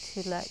going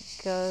to let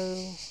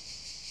go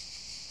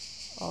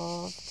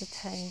of the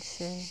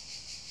tension.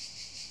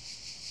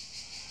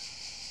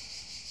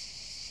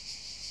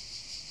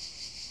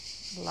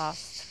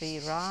 Last 3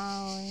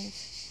 rounds.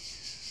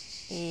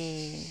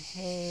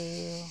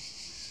 Inhale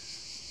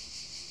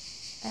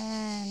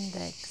and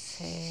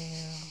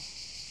exhale.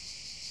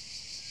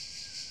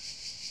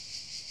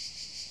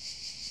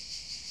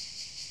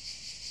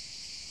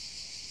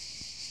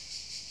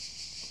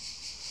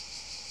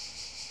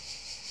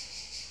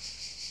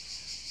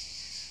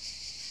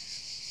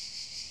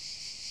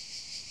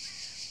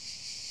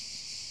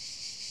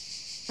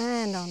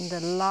 And on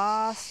the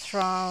last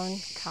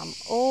round, come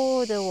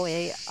all the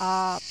way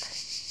up,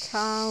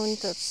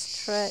 count a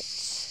stretch,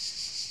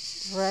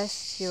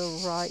 rest your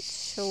right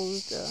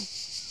shoulder,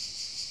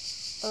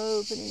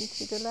 opening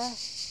to the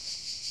left,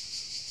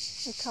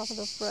 a couple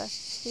of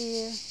breaths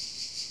here.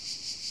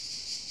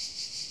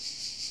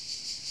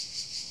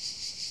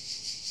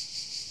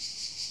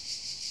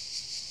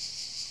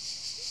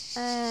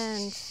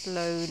 And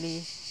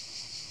slowly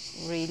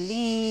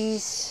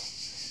release.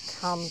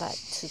 Come back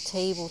to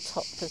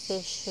tabletop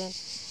position.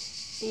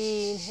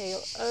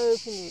 Inhale,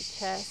 open your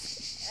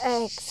chest.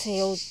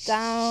 Exhale,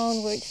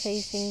 downward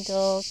facing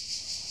dog.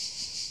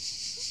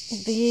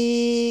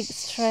 Big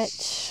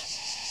stretch.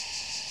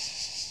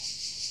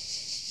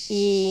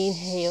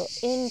 Inhale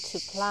into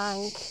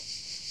plank.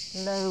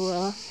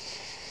 Lower.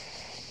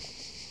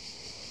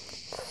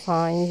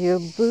 Find your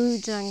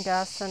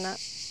Bhujangasana.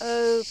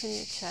 Open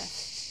your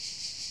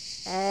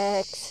chest.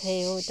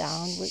 Exhale,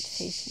 downward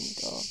facing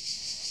dog.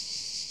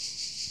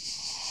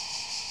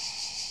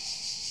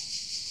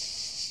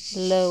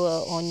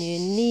 Lower on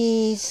your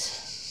knees.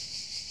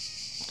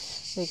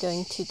 We're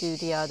going to do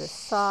the other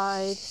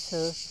side.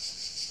 So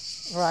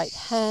right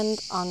hand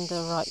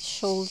under right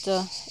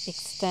shoulder.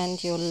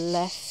 Extend your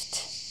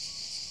left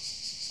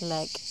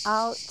leg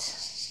out.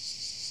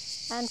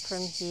 And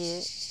from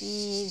here,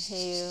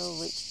 inhale,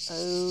 reach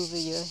over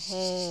your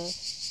head.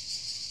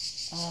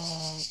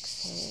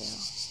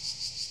 Exhale.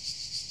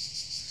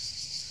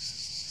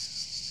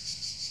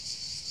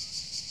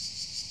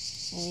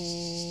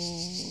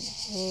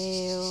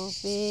 Inhale,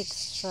 big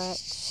stretch.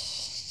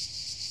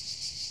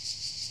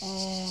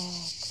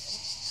 Exhale.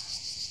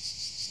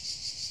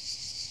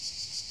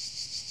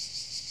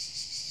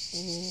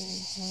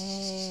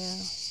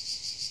 Inhale.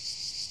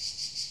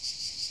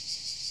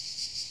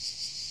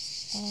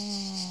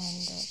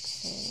 And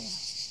exhale.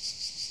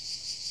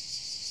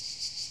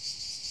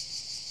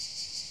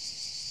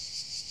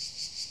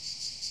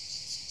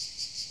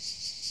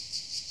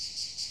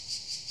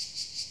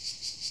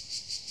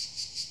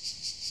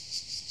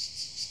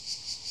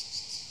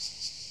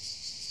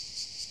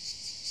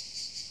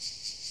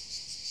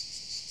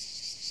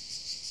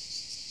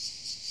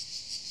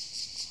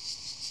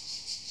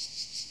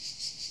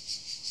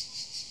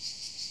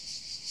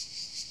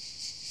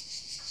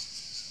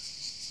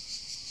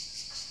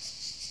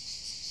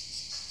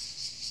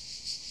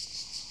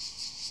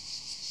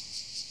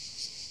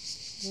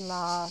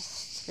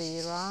 Last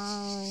 3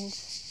 rounds.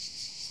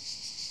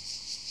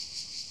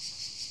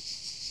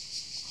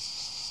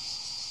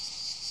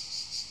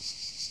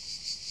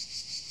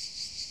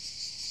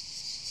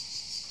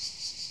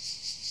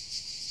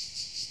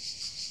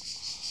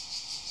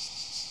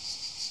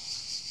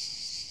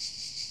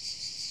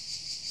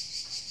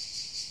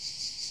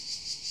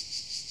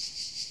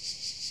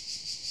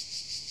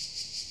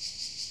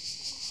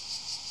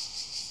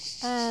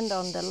 And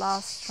on the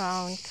last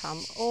round,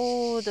 come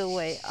all the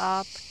way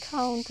up,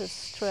 counter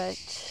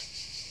stretch.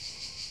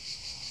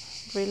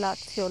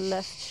 Relax your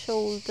left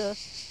shoulder,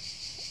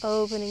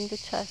 opening the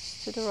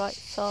chest to the right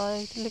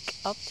side, look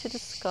up to the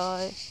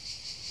sky.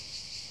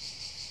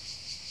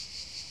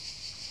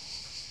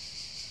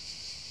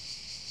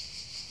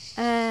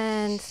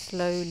 And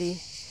slowly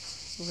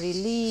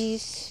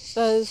release,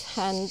 both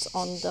hands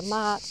on the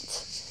mat,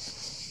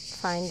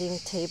 finding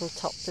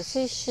tabletop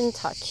position,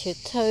 touch your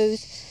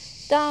toes,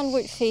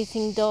 downward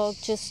facing dog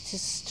just to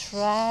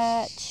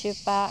stretch your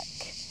back,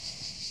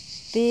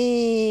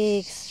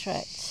 big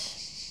stretch.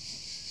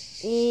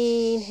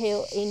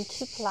 Inhale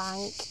into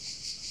plank,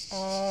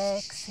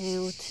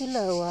 exhale to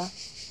lower.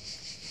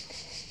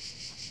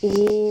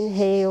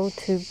 Inhale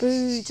to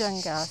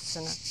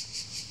Bhujangasana,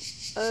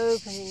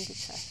 opening the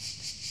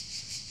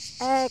chest.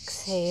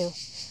 Exhale,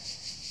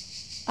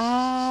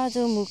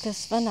 Adho Mukha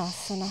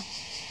Svanasana.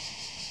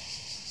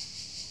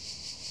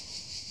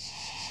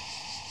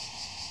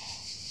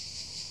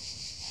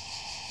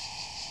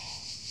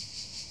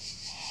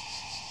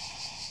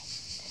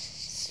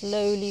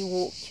 Slowly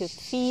walk your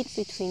feet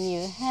between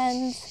your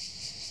hands,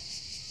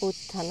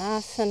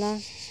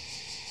 Uttanasana.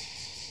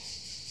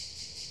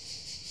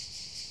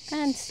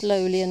 And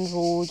slowly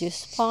unroll your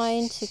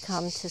spine to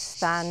come to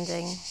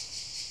standing,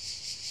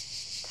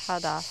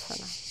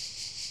 Tadasana.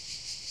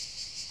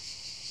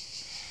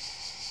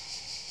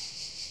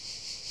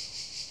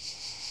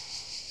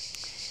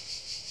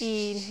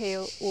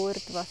 Inhale,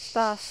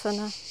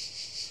 Urdhva-sthāsana.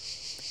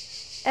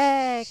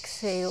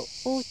 Exhale,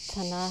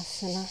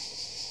 Uttanasana.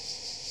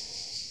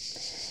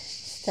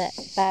 Step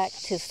back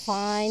to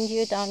find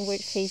your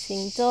downward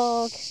facing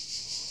dog.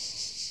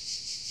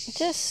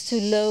 Just to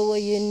lower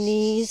your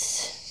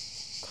knees,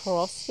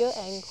 cross your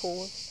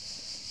ankles,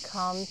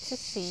 come to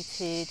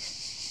seated.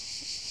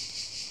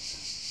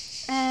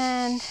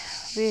 And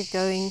we're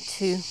going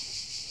to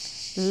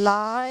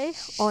lie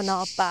on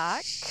our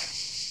back.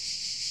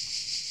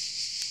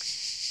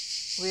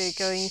 We're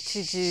going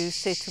to do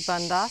Setu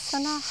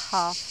Bandhasana,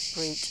 half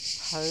bridge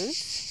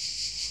pose.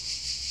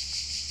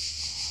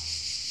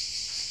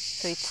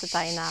 So it's a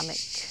dynamic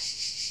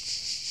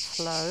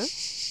flow.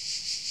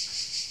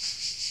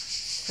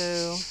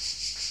 So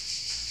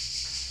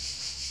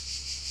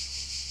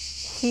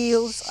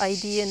heels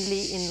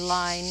ideally in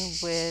line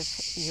with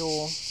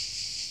your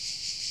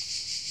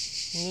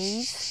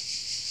knees,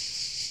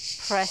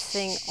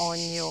 pressing on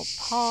your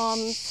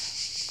palms,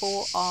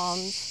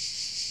 forearms,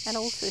 and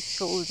also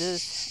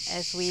shoulders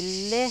as we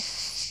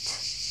lift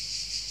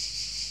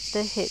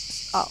the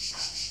hips up.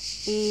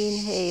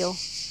 Inhale.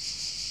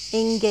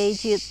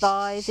 Engage your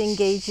thighs,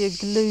 engage your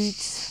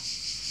glutes.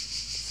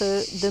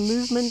 So the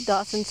movement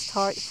doesn't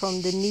start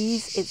from the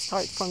knees, it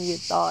starts from your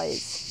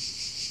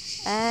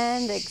thighs.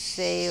 And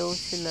exhale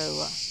to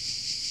lower.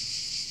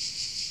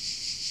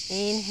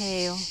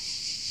 Inhale.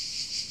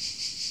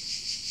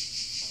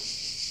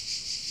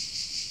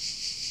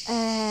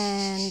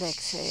 And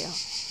exhale.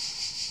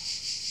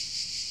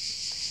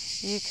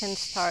 You can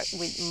start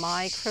with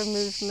micro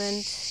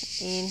movement.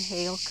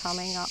 Inhale,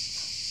 coming up.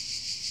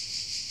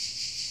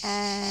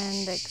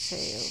 And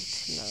exhale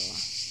to lower.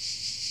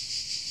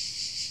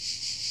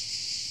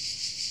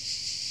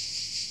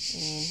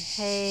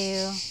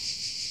 Inhale.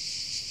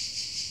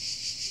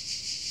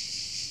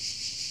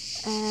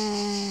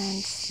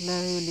 And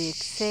slowly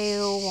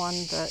exhale,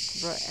 one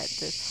vertebra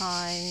at a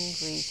time,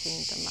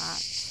 reaching the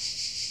mat.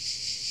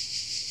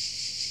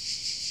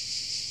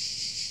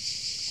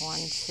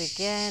 Once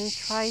again,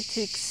 try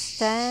to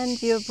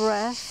extend your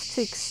breath,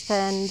 to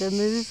extend the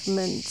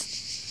movement.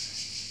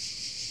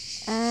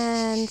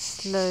 And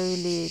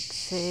slowly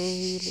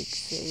exhale,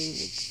 exhale,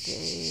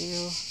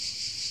 exhale.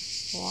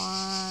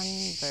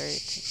 One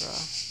vertebra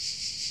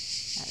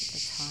at a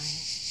time.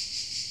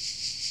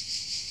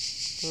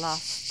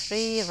 Last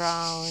 3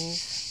 rounds.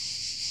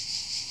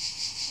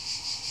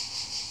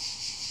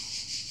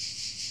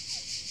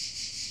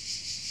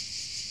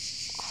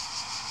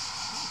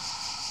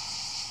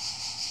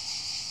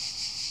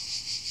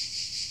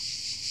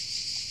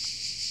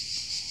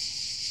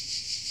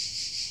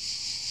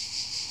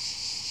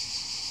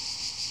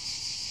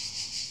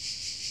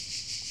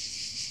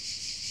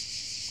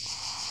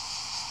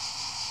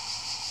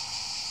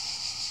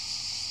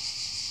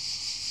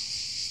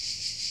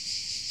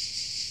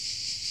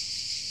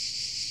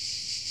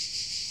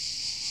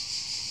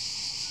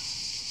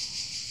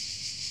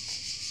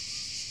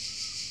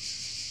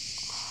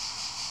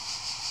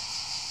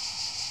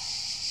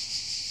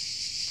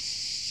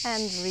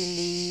 And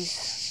release.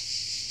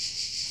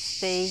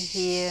 Stay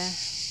here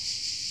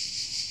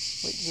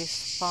with your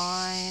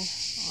spine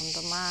on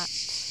the mat,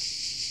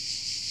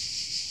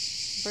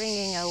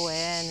 bringing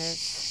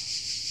awareness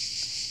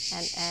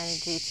and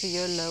energy to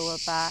your lower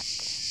back.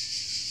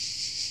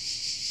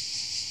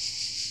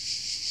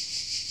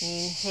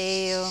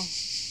 Inhale,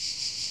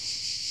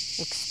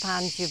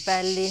 expand your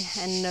belly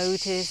and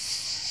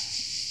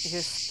notice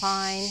your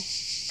spine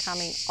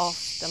coming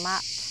off the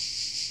mat.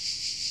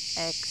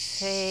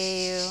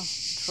 Exhale,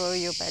 draw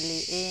your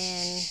belly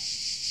in,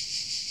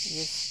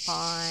 your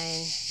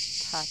spine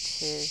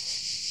touches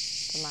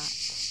the mat.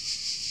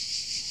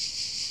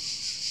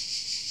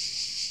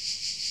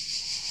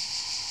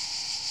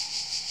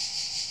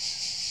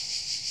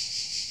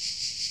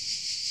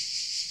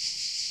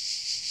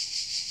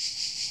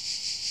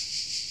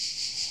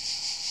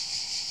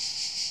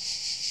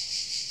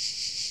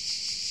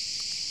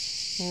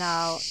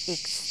 Now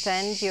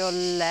extend your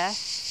left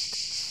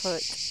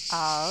foot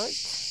out,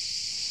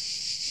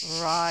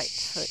 right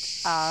foot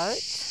out.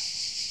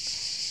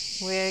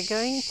 We're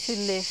going to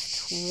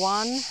lift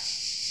one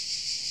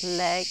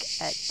leg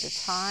at a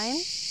time,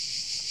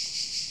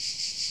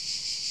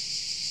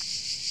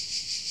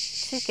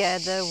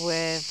 together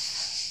with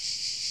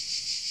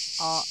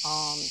our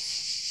arms.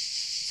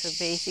 So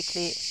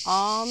basically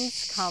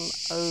arms come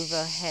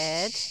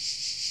overhead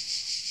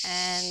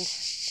and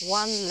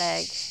one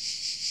leg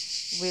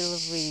will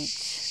reach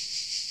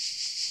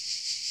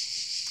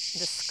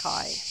the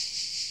sky.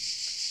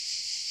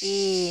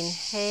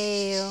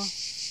 Inhale.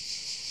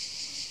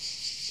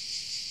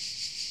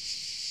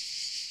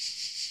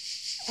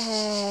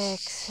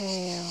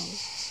 Exhale.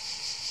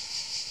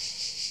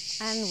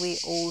 And we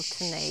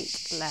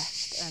alternate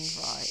left and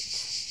right.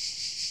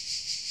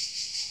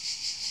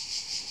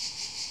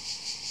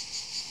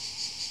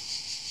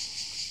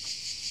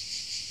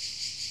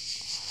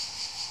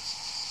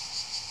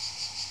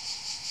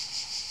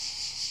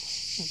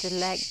 The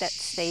leg that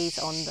stays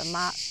on the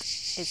mat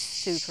is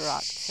super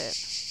active.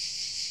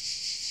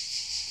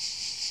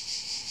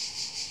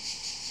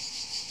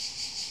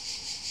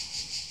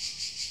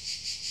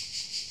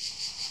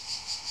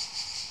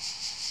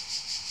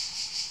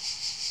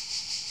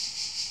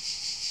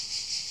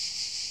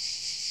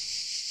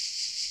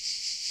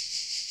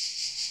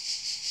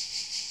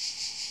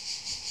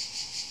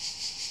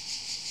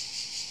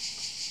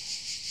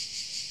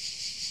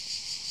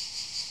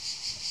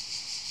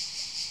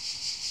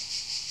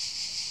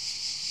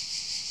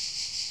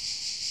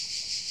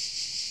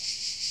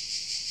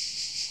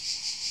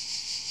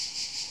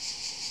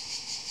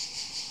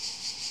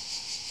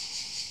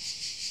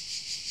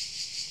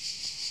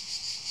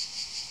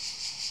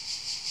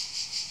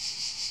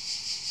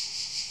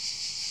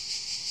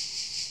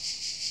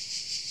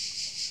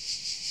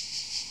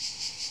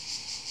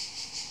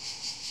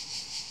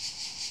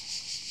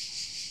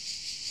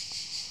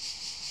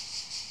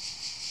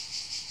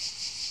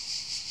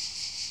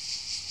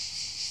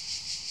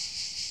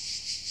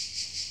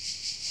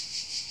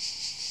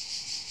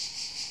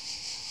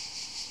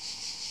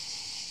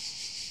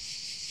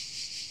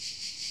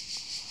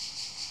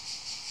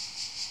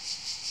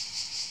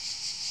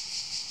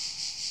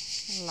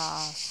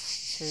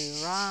 Last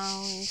 2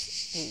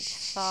 rounds each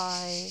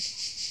side.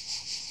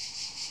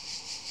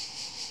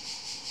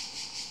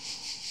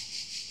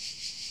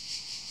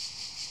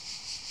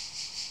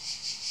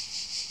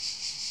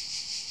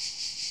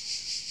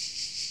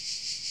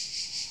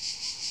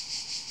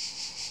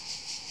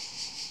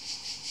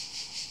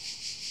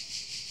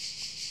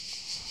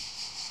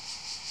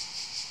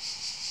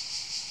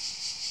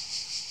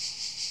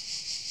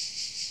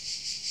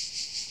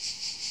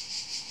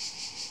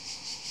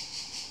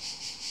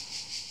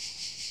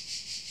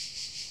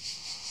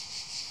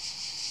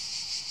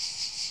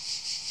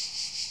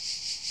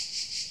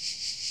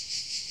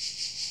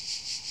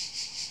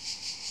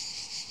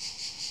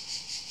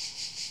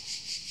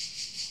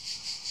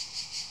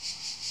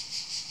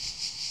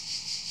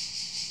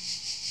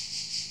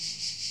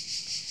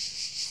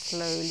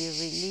 Slowly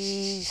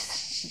release,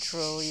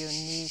 draw your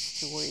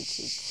knees towards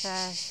your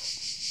chest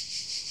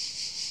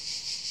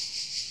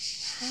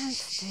and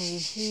stay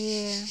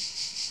here.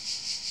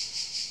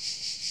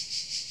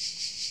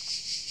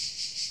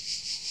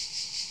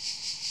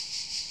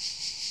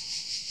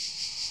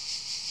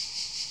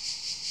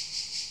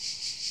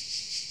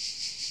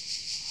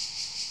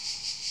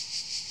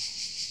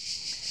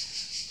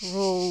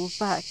 Roll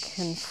back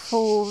and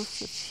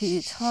forth a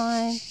few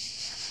times.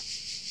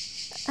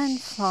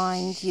 And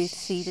find your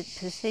seated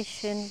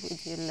position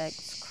with your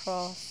legs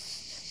crossed.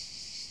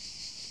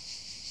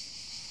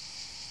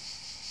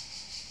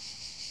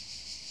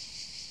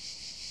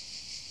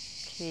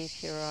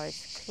 Keep your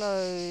eyes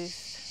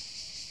closed.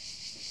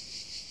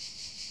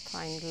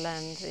 Find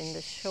length in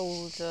the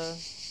shoulder,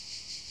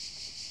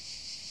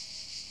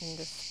 in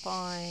the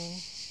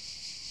spine.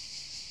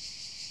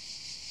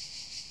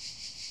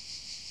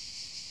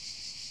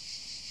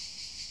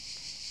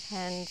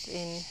 Hands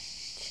in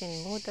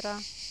Chin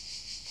Mudra.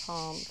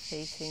 Palm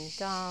facing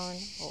down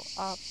or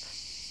up.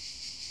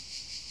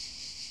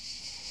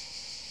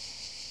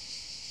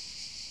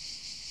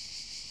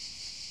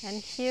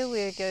 And here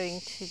we're going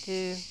to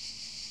do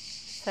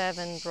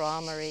 7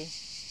 Bhramari,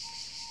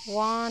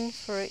 1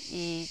 for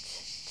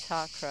each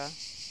chakra,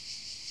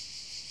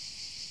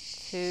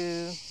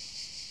 to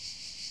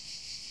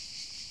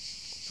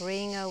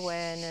bring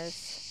awareness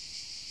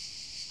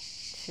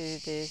to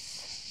this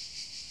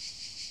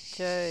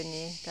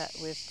journey that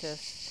we've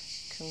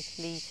just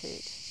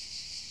completed.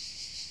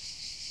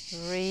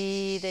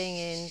 Breathing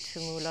into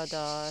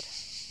Mūlādhāra.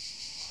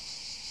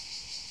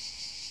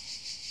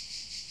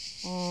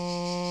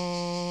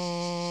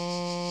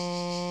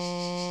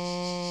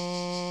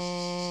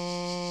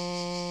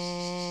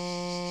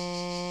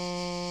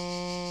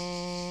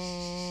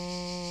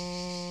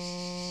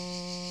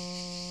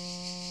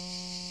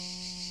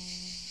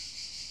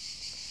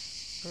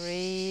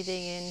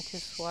 Breathing into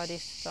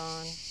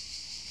Svādhiṣṭhāna.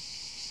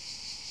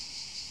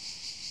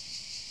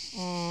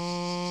 う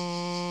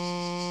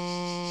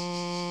ん。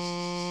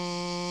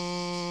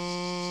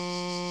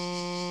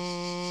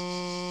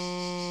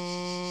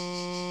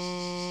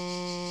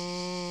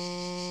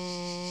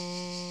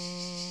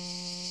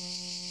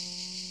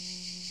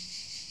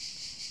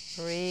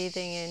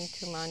Breathing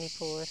into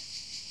Maṇipūra.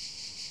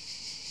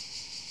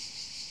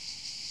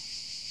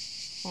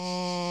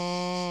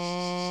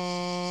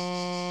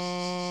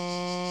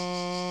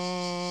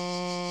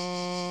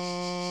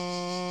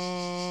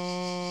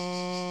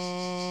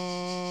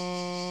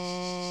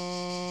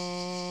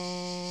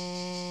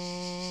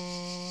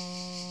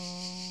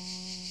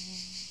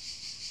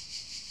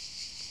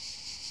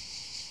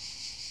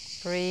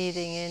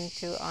 Breathing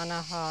into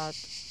Anahat.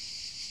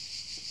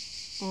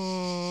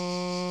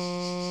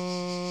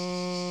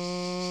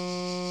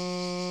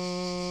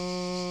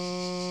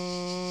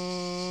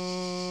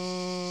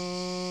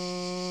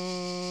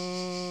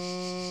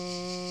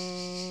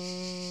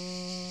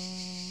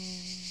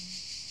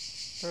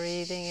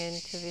 Breathing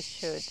into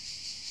Vishuddha.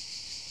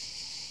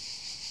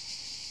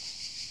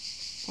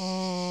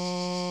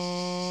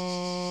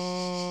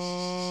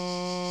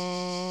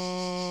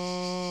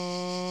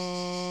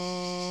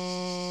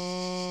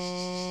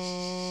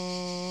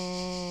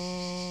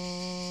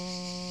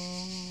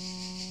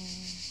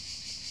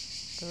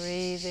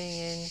 Breathing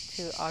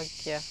into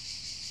Agya.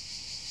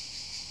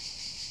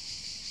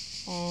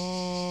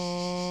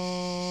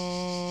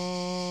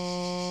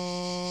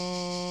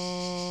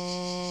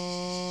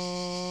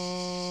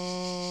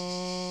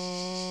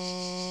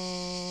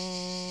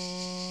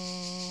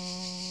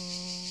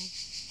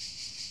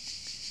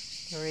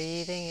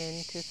 Breathing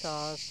into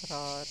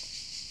Sahasrāra.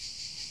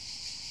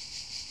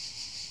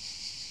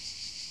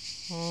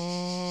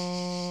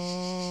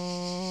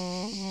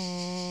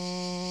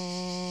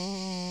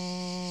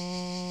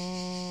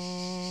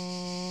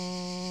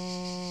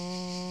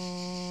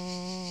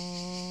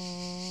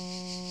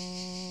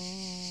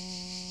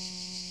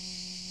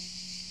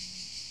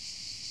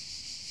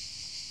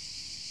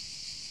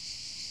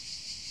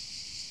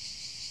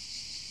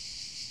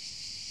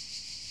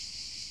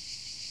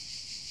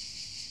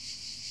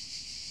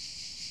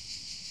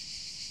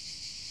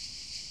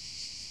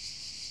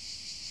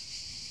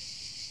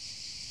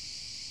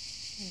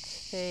 And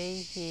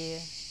stay here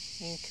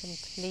in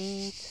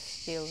complete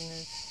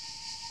stillness.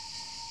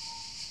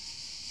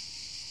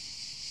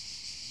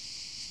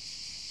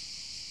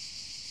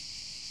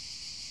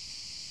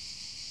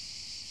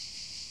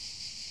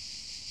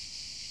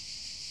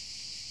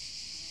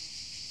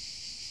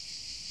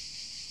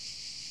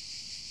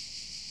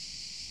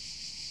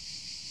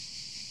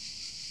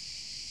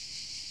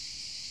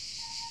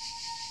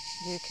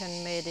 You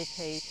can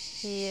meditate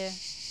here,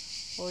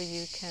 or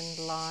you can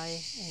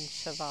lie in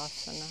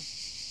Shavasana.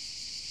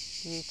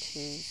 You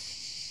choose.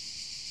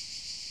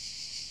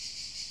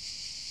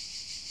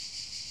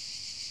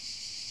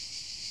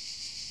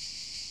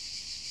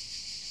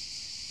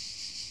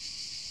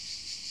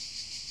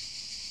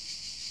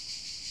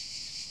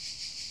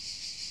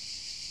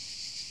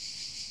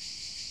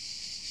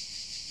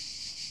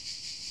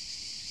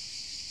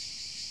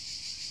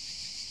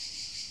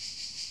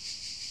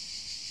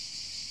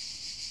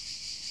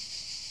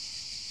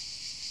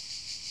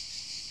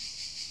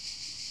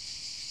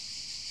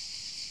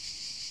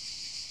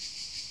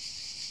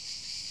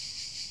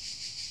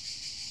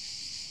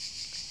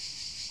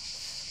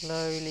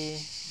 Slowly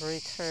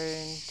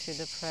return to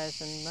the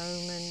present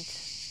moment.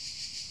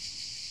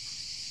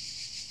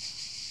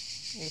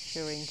 If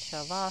you're in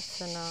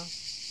Shavasana,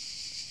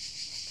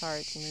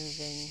 start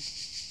moving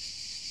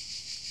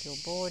your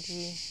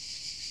body.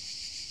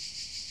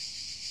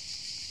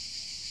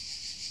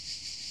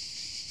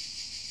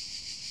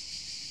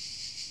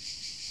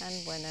 And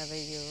whenever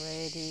you're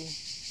ready,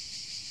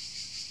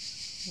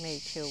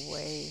 make your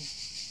way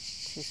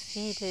to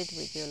seated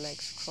with your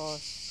legs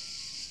crossed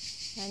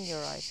and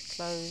your eyes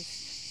closed.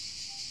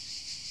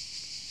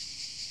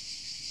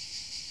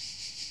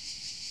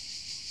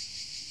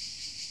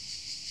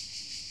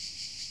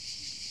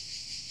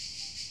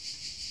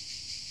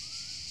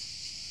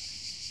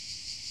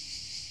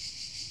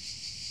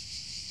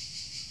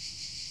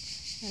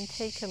 And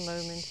take a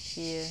moment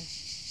here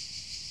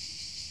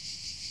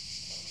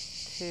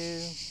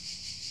to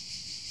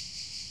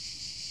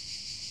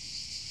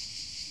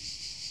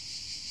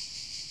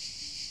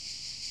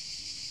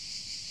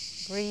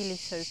really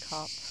soak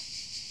up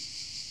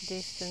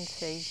this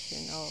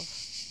sensation of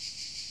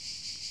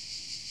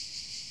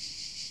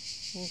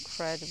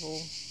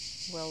incredible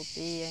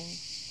well-being,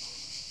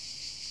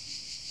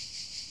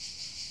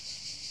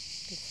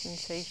 this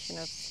sensation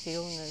of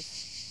stillness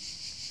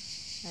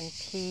and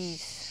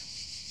peace.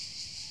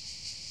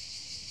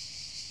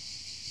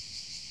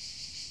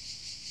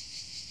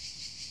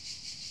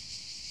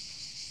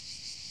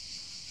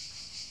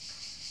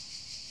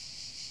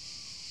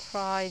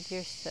 Pride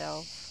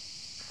yourself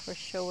for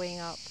showing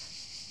up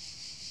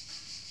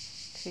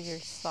to your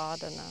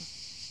sadhana,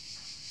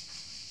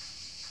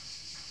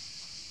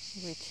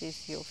 which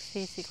is your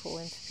physical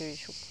and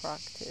spiritual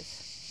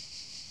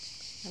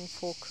practice, and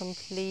for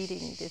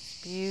completing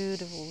this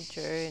beautiful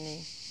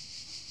journey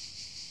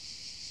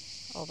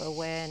of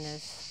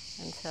awareness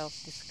and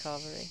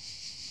self-discovery.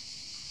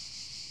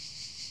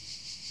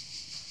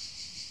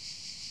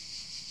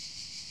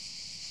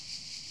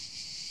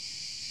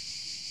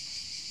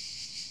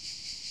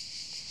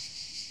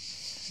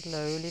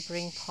 Slowly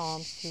bring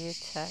palms to your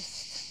chest.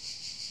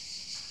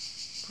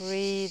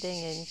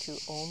 Breathing into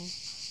Om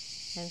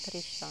and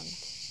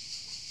Trishanti.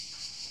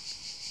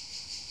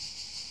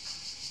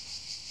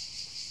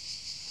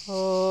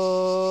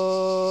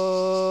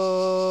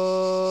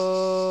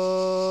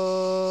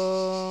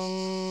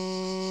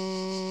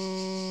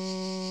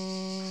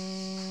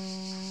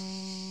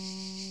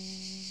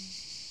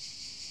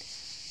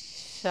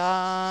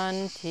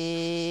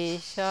 Shanti,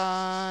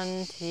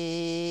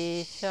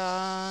 Shanti,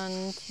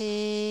 Shanti.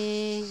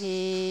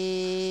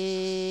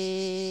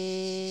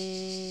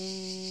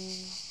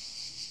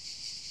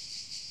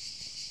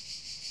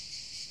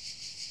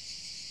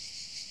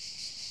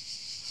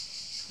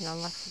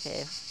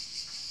 Namaste.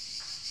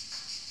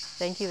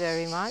 Thank you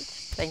very much.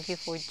 Thank you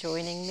for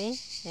joining me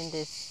in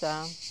this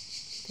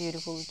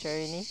beautiful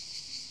journey.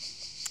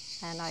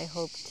 And I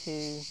hope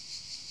to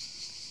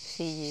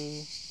see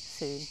you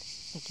soon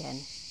again.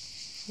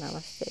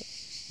 Namaste.